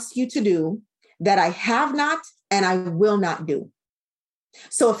ever ask you to do that I have not and I will not do.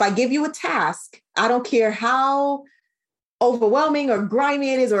 So if I give you a task, I don't care how overwhelming or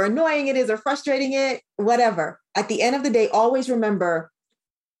grimy it is or annoying it is or frustrating it, whatever. At the end of the day, always remember,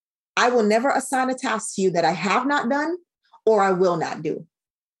 I will never assign a task to you that I have not done or I will not do.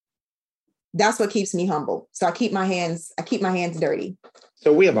 That's what keeps me humble. So I keep my hands dirty.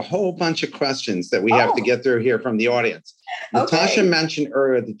 So we have a whole bunch of questions that we have to get through here from the audience. Natasha mentioned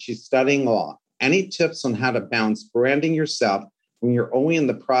earlier that she's studying law. Any tips on how to balance branding yourself when you're only in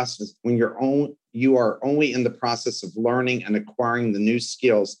the process, you are only in the process of learning and acquiring the new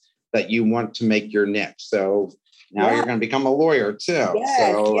skills that you want to make your niche? So now you're going to become a lawyer too.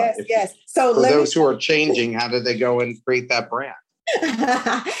 Yes. So for those who are changing, how do they go and create that brand?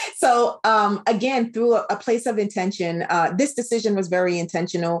 So again, through a place of intention, this decision was very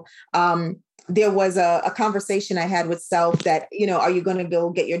intentional. There was a conversation I had with self that, are you going to go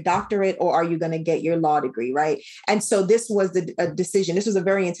get your doctorate or are you going to get your law degree? Right. And so this was a decision. This was a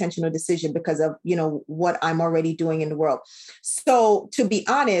very intentional decision because of, what I'm already doing in the world. So to be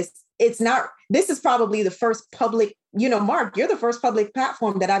honest, this is probably the first public, Mark, you're the first public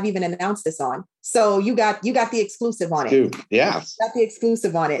platform that I've even announced this on. So you got the exclusive on it. Dude, yes. Got the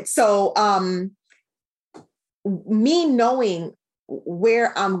exclusive on it. So me knowing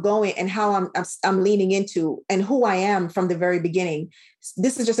where I'm going and how I'm leaning into and who I am from the very beginning,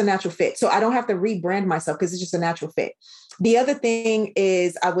 this is just a natural fit. So I don't have to rebrand myself because it's just a natural fit. The other thing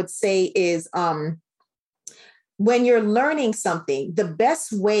is, I would say is, when you're learning something, the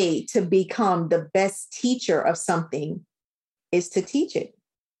best way to become the best teacher of something is to teach it.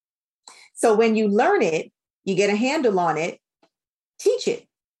 So when you learn it, you get a handle on it, teach it.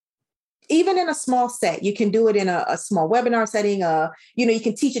 Even in a small set, you can do it in a small webinar setting. You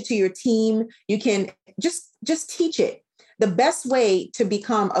can teach it to your team. You can just teach it. The best way to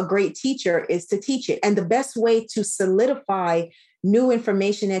become a great teacher is to teach it. And the best way to solidify new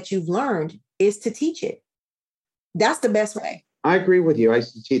information that you've learned is to teach it. That's the best way. I agree with you. I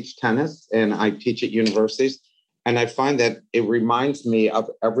used to teach tennis and I teach at universities. And I find that it reminds me of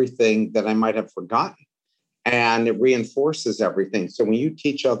everything that I might have forgotten. And it reinforces everything. So when you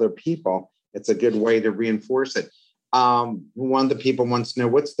teach other people, it's a good way to reinforce it. One of the people wants to know,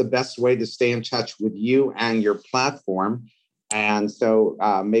 what's the best way to stay in touch with you and your platform? And so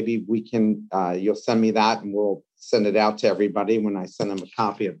maybe we can, you'll send me that and we'll send it out to everybody when I send them a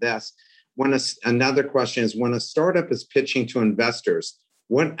copy of this. Another question is, when a startup is pitching to investors,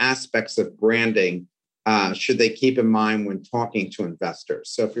 what aspects of branding should they keep in mind when talking to investors?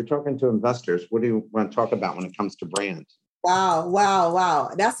 So if you're talking to investors, what do you want to talk about when it comes to brand? Wow, wow, wow.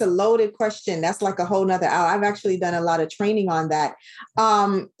 That's a loaded question. That's like a whole nother hour. I've actually done a lot of training on that.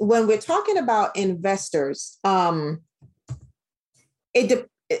 When we're talking about investors, to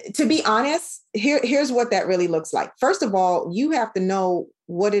be honest, here's what that really looks like. First of all, you have to know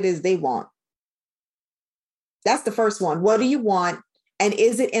what it is they want. That's the first one. What do you want? And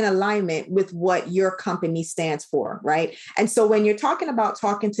is it in alignment with what your company stands for, right? And so when you're talking about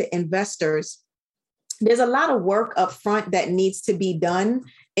talking to investors, there's a lot of work up front that needs to be done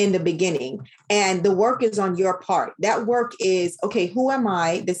in the beginning. And the work is on your part. That work is, okay, who am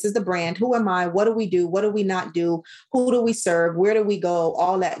I? This is the brand. Who am I? What do we do? What do we not do? Who do we serve? Where do we go?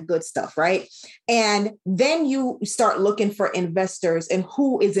 All that good stuff, right? And then you start looking for investors and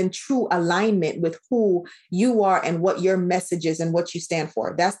who is in true alignment with who you are and what your message is and what you stand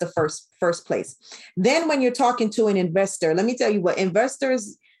for. That's the first place. Then when you're talking to an investor, let me tell you what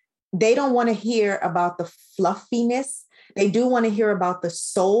investors, they don't want to hear about the fluffiness. They do want to hear about the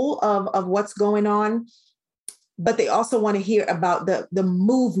soul of what's going on, but they also want to hear about the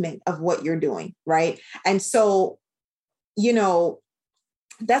movement of what you're doing, right? And so,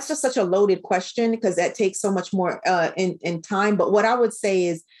 that's just such a loaded question because that takes so much more in time. But what I would say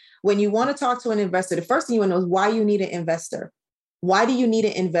is when you want to talk to an investor, the first thing you want to know is why you need an investor. Why do you need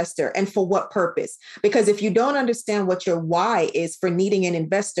an investor and for what purpose? Because if you don't understand what your why is for needing an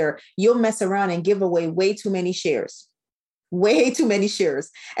investor, you'll mess around and give away way too many shares.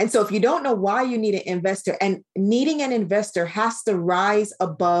 And so if you don't know why you need an investor, and needing an investor has to rise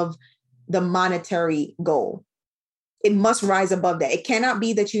above the monetary goal. It must rise above that. It cannot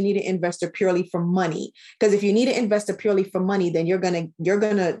be that you need an investor purely for money. Because if you need an investor purely for money, then you're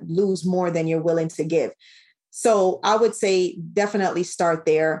gonna lose more than you're willing to give. So I would say definitely start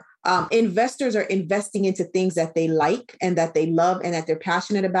there. Investors are investing into things that they like and that they love and that they're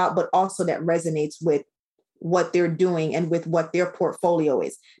passionate about, but also that resonates with what they're doing and with what their portfolio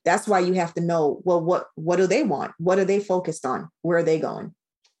is. That's why you have to know, well, what do they want? What are they focused on? Where are they going?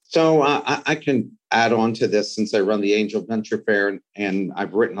 So I can add on to this since I run the Angel Venture Fair and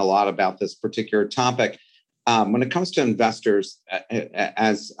I've written a lot about this particular topic. When it comes to investors,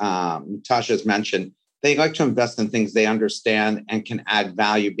 as Natasha has mentioned, they like to invest in things they understand and can add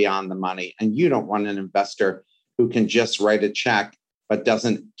value beyond the money. And you don't want an investor who can just write a check, but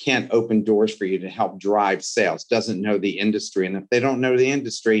can't open doors for you to help drive sales, doesn't know the industry. And if they don't know the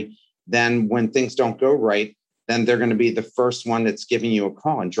industry, then when things don't go right, then they're going to be the first one that's giving you a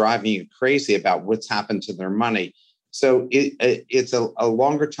call and driving you crazy about what's happened to their money. So it's a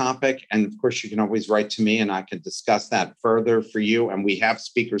longer topic. And of course, you can always write to me and I can discuss that further for you. And we have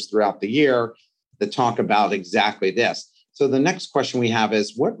speakers throughout the year that talk about exactly this. So the next question we have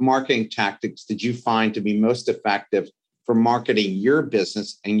is, what marketing tactics did you find to be most effective for marketing your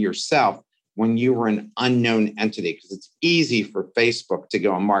business and yourself when you were an unknown entity? Because it's easy for Facebook to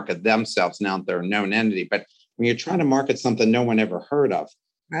go and market themselves now that they're a known entity. But when you're trying to market something no one ever heard of,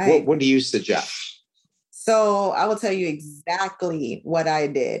 right, what do you suggest? So I will tell you exactly what I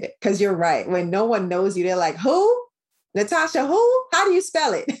did, because you're right. When no one knows you, they're like, who? Natasha, who? How do you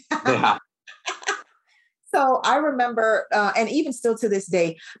spell it? Yeah. So I remember, and even still to this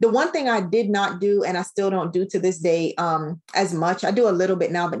day, the one thing I did not do, and I still don't do to this day as much, I do a little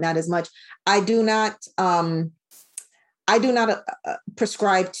bit now, but not as much. I do not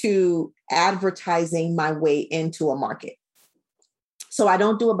prescribe to advertising my way into a market. So I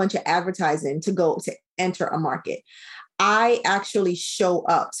don't do a bunch of advertising to enter a market. I actually show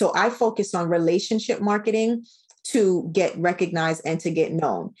up. So I focus on relationship marketing to get recognized and to get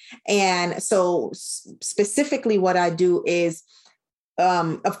known. And so specifically what I do is,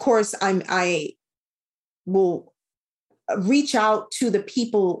 of course, I will reach out to the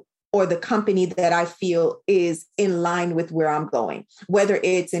people or the company that I feel is in line with where I'm going, whether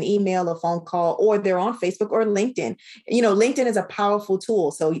it's an email, a phone call, or they're on Facebook or LinkedIn. LinkedIn is a powerful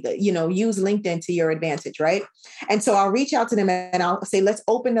tool. So, use LinkedIn to your advantage, right? And so I'll reach out to them and I'll say, let's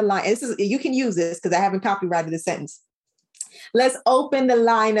open the line. You can use this because I haven't copyrighted the sentence. Let's open the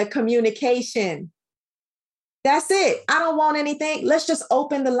line of communication. That's it. I don't want anything. Let's just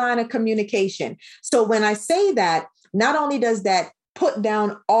open the line of communication. So when I say that, not only does that put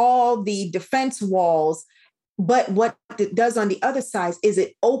down all the defense walls, but what it does on the other side is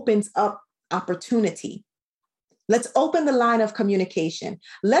it opens up opportunity. Let's open the line of communication.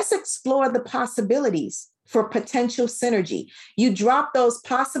 Let's explore the possibilities for potential synergy. You drop those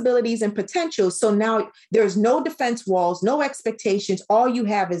possibilities and potentials. So now there's no defense walls, no expectations. All you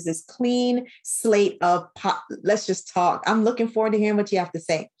have is this clean slate of, let's just talk. I'm looking forward to hearing what you have to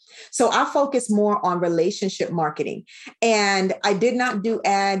say. So I focus more on relationship marketing, and I did not do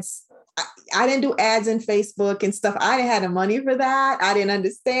ads. I didn't do ads in Facebook and stuff. I didn't have the money for that. I didn't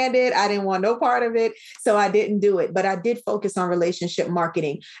understand it. I didn't want no part of it. So I didn't do it, but I did focus on relationship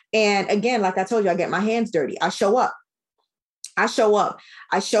marketing. And again, like I told you, I get my hands dirty. I show up. I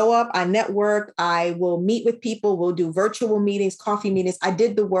network. I will meet with people. We'll do virtual meetings, coffee meetings. I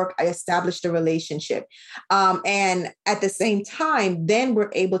did the work. I established a relationship. And at the same time, then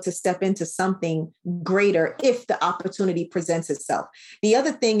we're able to step into something greater if the opportunity presents itself. The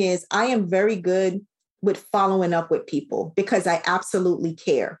other thing is I am very good with following up with people because I absolutely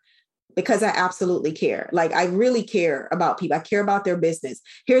care. Like I really care about people. I care about their business.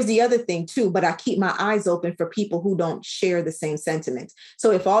 Here's the other thing too, but I keep my eyes open for people who don't share the same sentiments.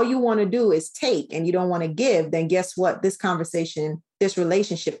 So if all you want to do is take and you don't want to give, then guess what? This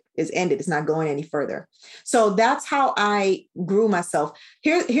relationship is ended. It's not going any further. So that's how I grew myself.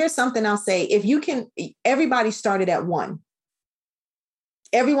 Here's something I'll say. Everybody started at one.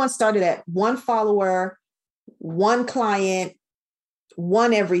 Everyone started at one follower, one client,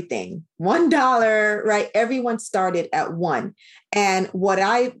 one everything, $1, right? Everyone started at one. And what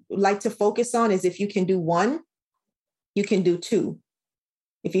I like to focus on is if you can do one, you can do two.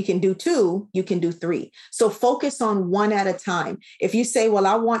 If you can do two, you can do three. So focus on one at a time. If you say, well,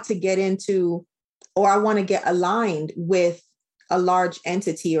 I want to get into, or I want to get aligned with a large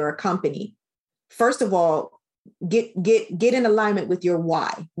entity or a company, first of all, get in alignment with your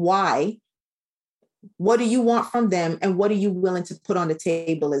why. Why? What do you want from them? And what are you willing to put on the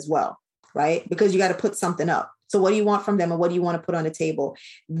table as well? Right? Because you got to put something up. So what do you want from them and what do you want to put on the table?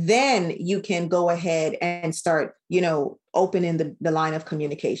 Then you can go ahead and start, opening the line of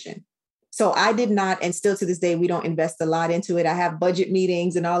communication. So I did not, and still to this day, we don't invest a lot into it. I have budget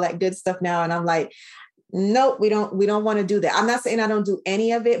meetings and all that good stuff now. And I'm like, nope, we don't want to do that. I'm not saying I don't do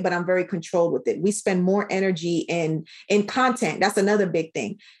any of it, but I'm very controlled with it. We spend more energy in content. That's another big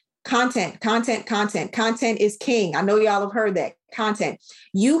thing. Content is king. I know y'all have heard that. Content.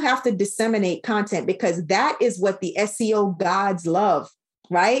 You have to disseminate content because that is what the SEO gods love,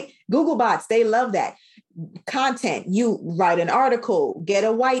 right? Google bots, they love that. Content. You write an article, get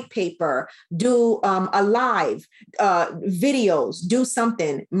a white paper, do a live, videos, do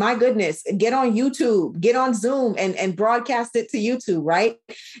something. My goodness, get on YouTube, get on Zoom and broadcast it to YouTube, right?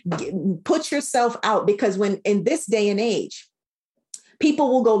 Put yourself out because when in this day and age, people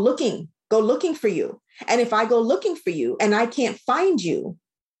will go looking for you. And if I go looking for you and I can't find you,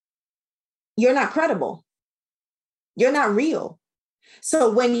 you're not credible. You're not real.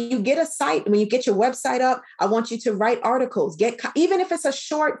 So when you get a site, when you get your website up, I want you to write articles, even if it's a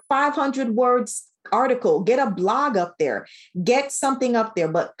short 500 words article, get a blog up there, get something up there.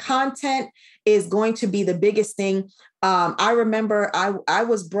 But content is going to be the biggest thing. I remember I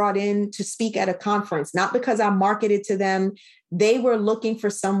was brought in to speak at a conference, not because I marketed to them. They were looking for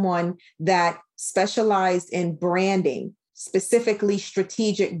someone that specialized in branding, specifically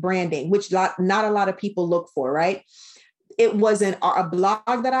strategic branding, which not a lot of people look for, right? It was a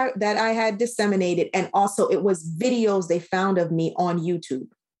blog that I had disseminated. And also it was videos they found of me on YouTube.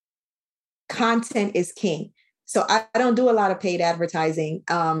 Content is king. So I don't do a lot of paid advertising.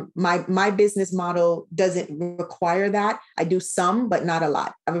 My business model doesn't require that. I do some, but not a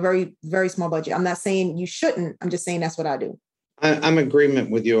lot. I have a very, very small budget. I'm not saying you shouldn't. I'm just saying that's what I do. I'm in agreement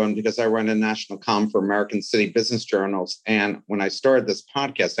with you because I run a national comm for American City Business Journals. And when I started this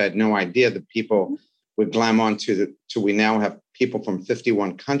podcast, I had no idea that people would climb on to we now have people from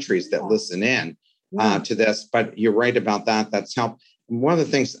 51 countries that listen in to this. But you're right about that. That's helped. One of the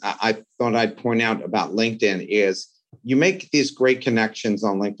things I thought I'd point out about LinkedIn is you make these great connections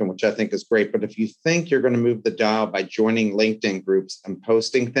on LinkedIn, which I think is great. But if you think you're going to move the dial by joining LinkedIn groups and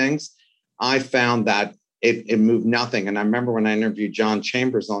posting things, I found that it moved nothing. And I remember when I interviewed John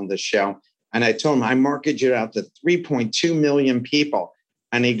Chambers on this show, and I told him I marketed you out to 3.2 million people.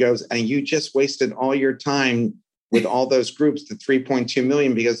 And he goes, and you just wasted all your time with all those groups to 3.2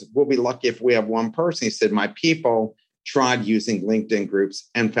 million because we'll be lucky if we have one person. He said, my people tried using LinkedIn groups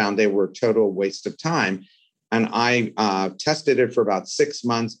and found they were a total waste of time. And I tested it for about 6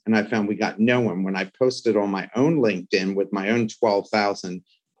 months and I found we got no one. When I posted on my own LinkedIn with my own 12,000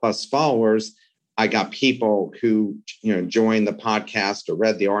 plus followers, I got people who, joined the podcast or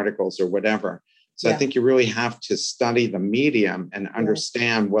read the articles or whatever. So I think you really have to study the medium and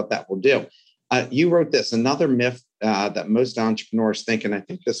understand what that will do. You wrote this, another myth that most entrepreneurs think, and I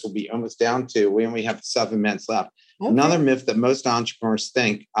think this will be almost down to, we only have 7 minutes left. Okay. Another myth that most entrepreneurs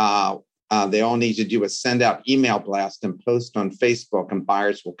think they all need to do is send out email blast and post on Facebook and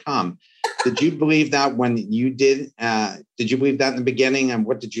buyers will come. Did you believe that when you did? Did you believe that in the beginning? And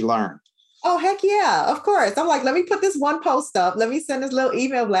what did you learn? Oh, heck yeah, of course. I'm like, let me put this one post up. Let me send this little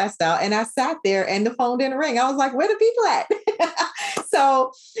email blast out. And I sat there and the phone didn't ring. I was like, where the people at?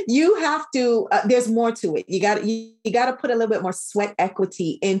 So you have to, there's more to it. You got to put a little bit more sweat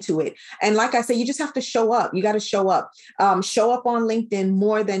equity into it. And like I said, you just have to show up. You got to show up on LinkedIn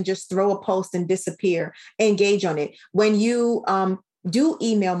more than just throw a post and disappear. Engage on it. When you, do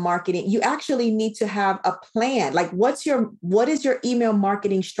email marketing, you actually need to have a plan. Like what is your email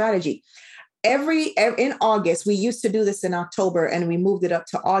marketing strategy? Every in August, we used to do this in October and we moved it up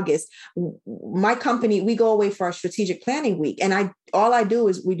to August. My company, we go away for our strategic planning week. And all I do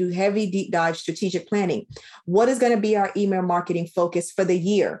is we do heavy deep dive strategic planning. What is going to be our email marketing focus for the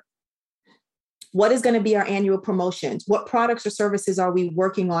year? What is going to be our annual promotions? What products or services are we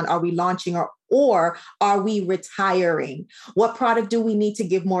working on? Are we launching or are we retiring? What product do we need to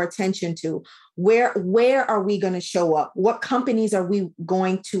give more attention to? Where are we going to show up? What companies are we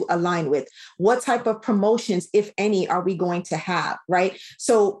going to align with? What type of promotions, if any, are we going to have? Right.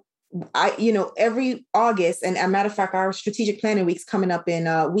 So every August, and a matter of fact, our strategic planning week's coming up in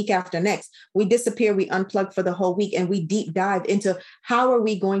a week after next, we disappear, we unplug for the whole week, and we deep dive into how are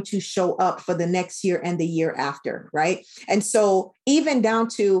we going to show up for the next year and the year after, right? And so even down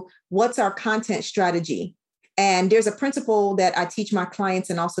to what's our content strategy. And there's a principle that I teach my clients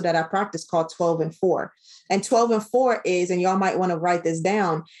and also that I practice called 12 and 4. And 12 and 4 is, and y'all might want to write this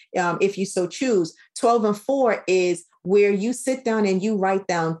down if you so choose, 12 and 4 is where you sit down and you write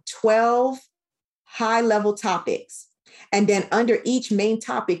down 12 high-level topics. And then under each main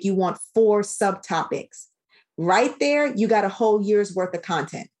topic, you want 4 subtopics. Right there, you got a whole year's worth of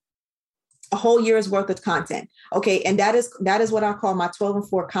content. A whole year's worth of content. Okay. And that is what I call my 12 and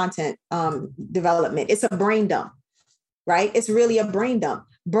 4 content development. It's a brain dump, right? It's really a brain dump.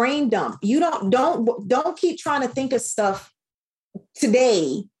 Brain dump. You don't keep trying to think of stuff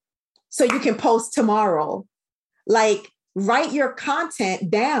today so you can post tomorrow. Like, write your content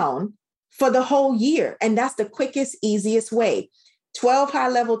down for the whole year. And that's the quickest, easiest way. 12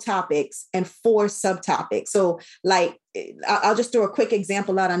 high-level topics and 4 subtopics. So like, I'll just throw a quick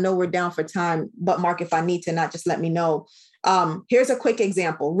example out. I know we're down for time, but Mark, if I need to, not just let me know. Here's a quick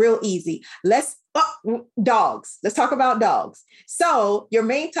example, real easy. Dogs. Let's talk about dogs. So your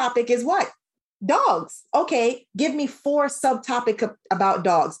main topic is what? Dogs. Okay. Give me 4 subtopics about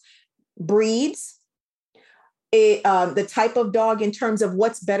dogs. Breeds, the type of dog in terms of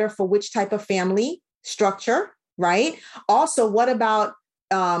what's better for which type of family structure, right? Also, what about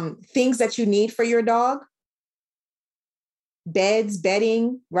things that you need for your dog? Beds,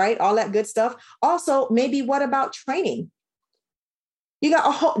 bedding, right? All that good stuff. Also, maybe what about training? You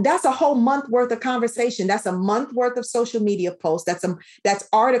got that's a whole month worth of conversation. That's a month worth of social media posts. That's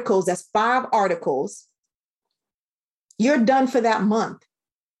articles. That's 5 articles. You're done for that month.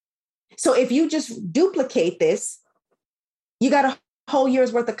 So if you just duplicate this, you got a whole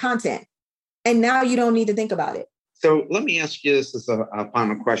year's worth of content. And now you don't need to think about it. So let me ask you this as a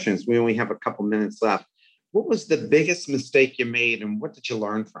final question, as we only have a couple minutes left. What was the biggest mistake you made and what did you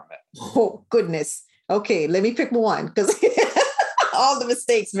learn from it? Oh, goodness. Okay, let me pick one because all the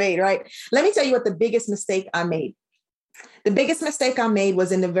mistakes made, right? Let me tell you what the biggest mistake I made. The biggest mistake I made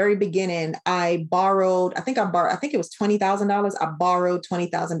was in the very beginning. I think it was $20,000. I borrowed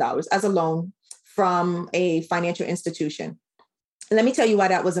 $20,000 as a loan from a financial institution. Let me tell you why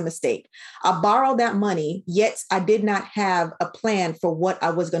that was a mistake. I borrowed that money, yet I did not have a plan for what I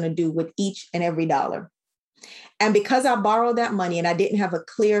was going to do with each and every dollar. And because I borrowed that money and I didn't have a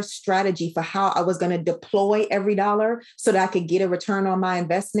clear strategy for how I was going to deploy every dollar so that I could get a return on my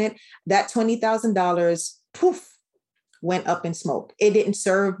investment, that $20,000, poof, went up in smoke. It didn't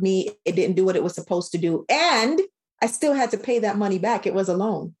serve me. It didn't do what it was supposed to do. And I still had to pay that money back. It was a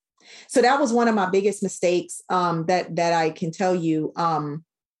loan. So that was one of my biggest mistakes that I can tell you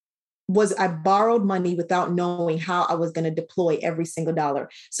was I borrowed money without knowing how I was going to deploy every single dollar.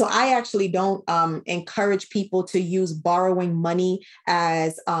 So I actually don't encourage people to use borrowing money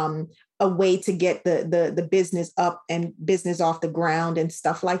as a way to get the business up and business off the ground and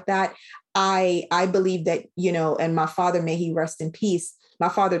stuff like that. I believe that, and my father, may he rest in peace, my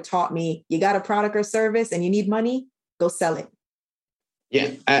father taught me, you got a product or service and you need money, go sell it.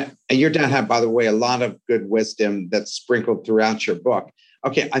 Yeah. Your dad had, by the way, a lot of good wisdom that's sprinkled throughout your book.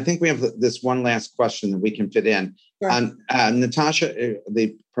 Okay. I think we have this one last question that we can fit in. Sure. Natasha,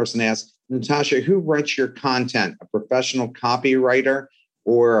 the person asked, Natasha, who writes your content? A professional copywriter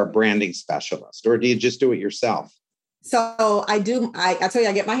or a branding specialist? Or do you just do it yourself? So I do. I tell you,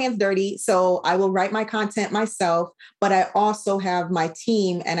 I get my hands dirty. So I will write my content myself, but I also have my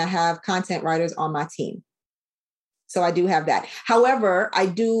team and I have content writers on my team. So I do have that. However, I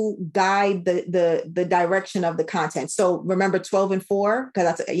do guide the direction of the content. So remember 12 and 4,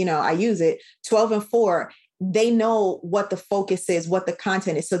 because that's, I use it. 12 and 4, they know what the focus is, what the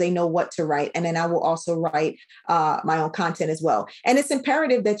content is, so they know what to write. And then I will also write my own content as well. And it's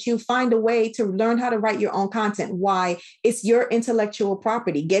imperative that you find a way to learn how to write your own content. Why? It's your intellectual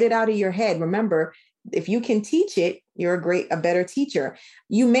property. Get it out of your head. Remember, if you can teach it, you're a better teacher.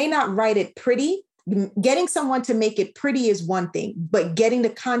 You may not write it pretty. Getting someone to make it pretty is one thing, but getting the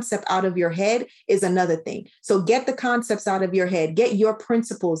concept out of your head is another thing. So get the concepts out of your head, get your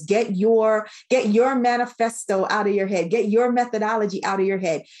principles, get your manifesto out of your head, get your methodology out of your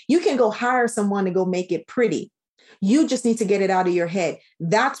head. You can go hire someone to go make it pretty. You just need to get it out of your head.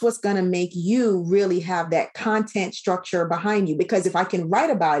 That's what's going to make you really have that content structure behind you. Because if I can write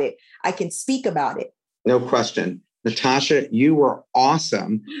about it, I can speak about it. No question. Natasha, you were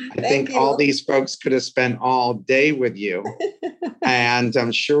awesome. I think all these folks could have spent all day with you. And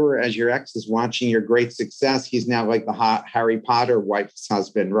I'm sure as your ex is watching your great success, he's now like the hot Harry Potter wife's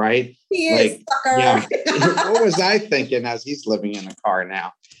husband, right? He is, sucker. Yeah. What was I thinking as he's living in a car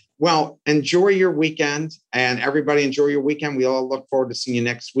now? Well, enjoy your weekend, and everybody enjoy your weekend. We all look forward to seeing you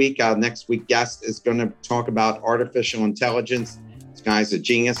next week. Next week guest is going to talk about artificial intelligence. This guy's a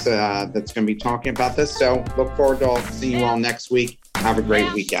genius that's going to be talking about this. So look forward to seeing you all next week. Have a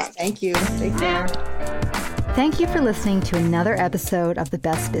great weekend. Thank you. Take care. Thank you for listening to another episode of The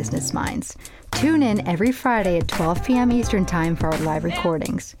Best Business Minds. Tune in every Friday at 12 p.m. Eastern Time for our live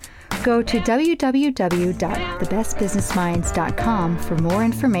recordings. Go to www.thebestbusinessminds.com for more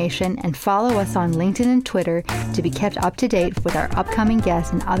information and follow us on LinkedIn and Twitter to be kept up to date with our upcoming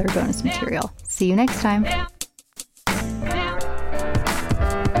guests and other bonus material. See you next time.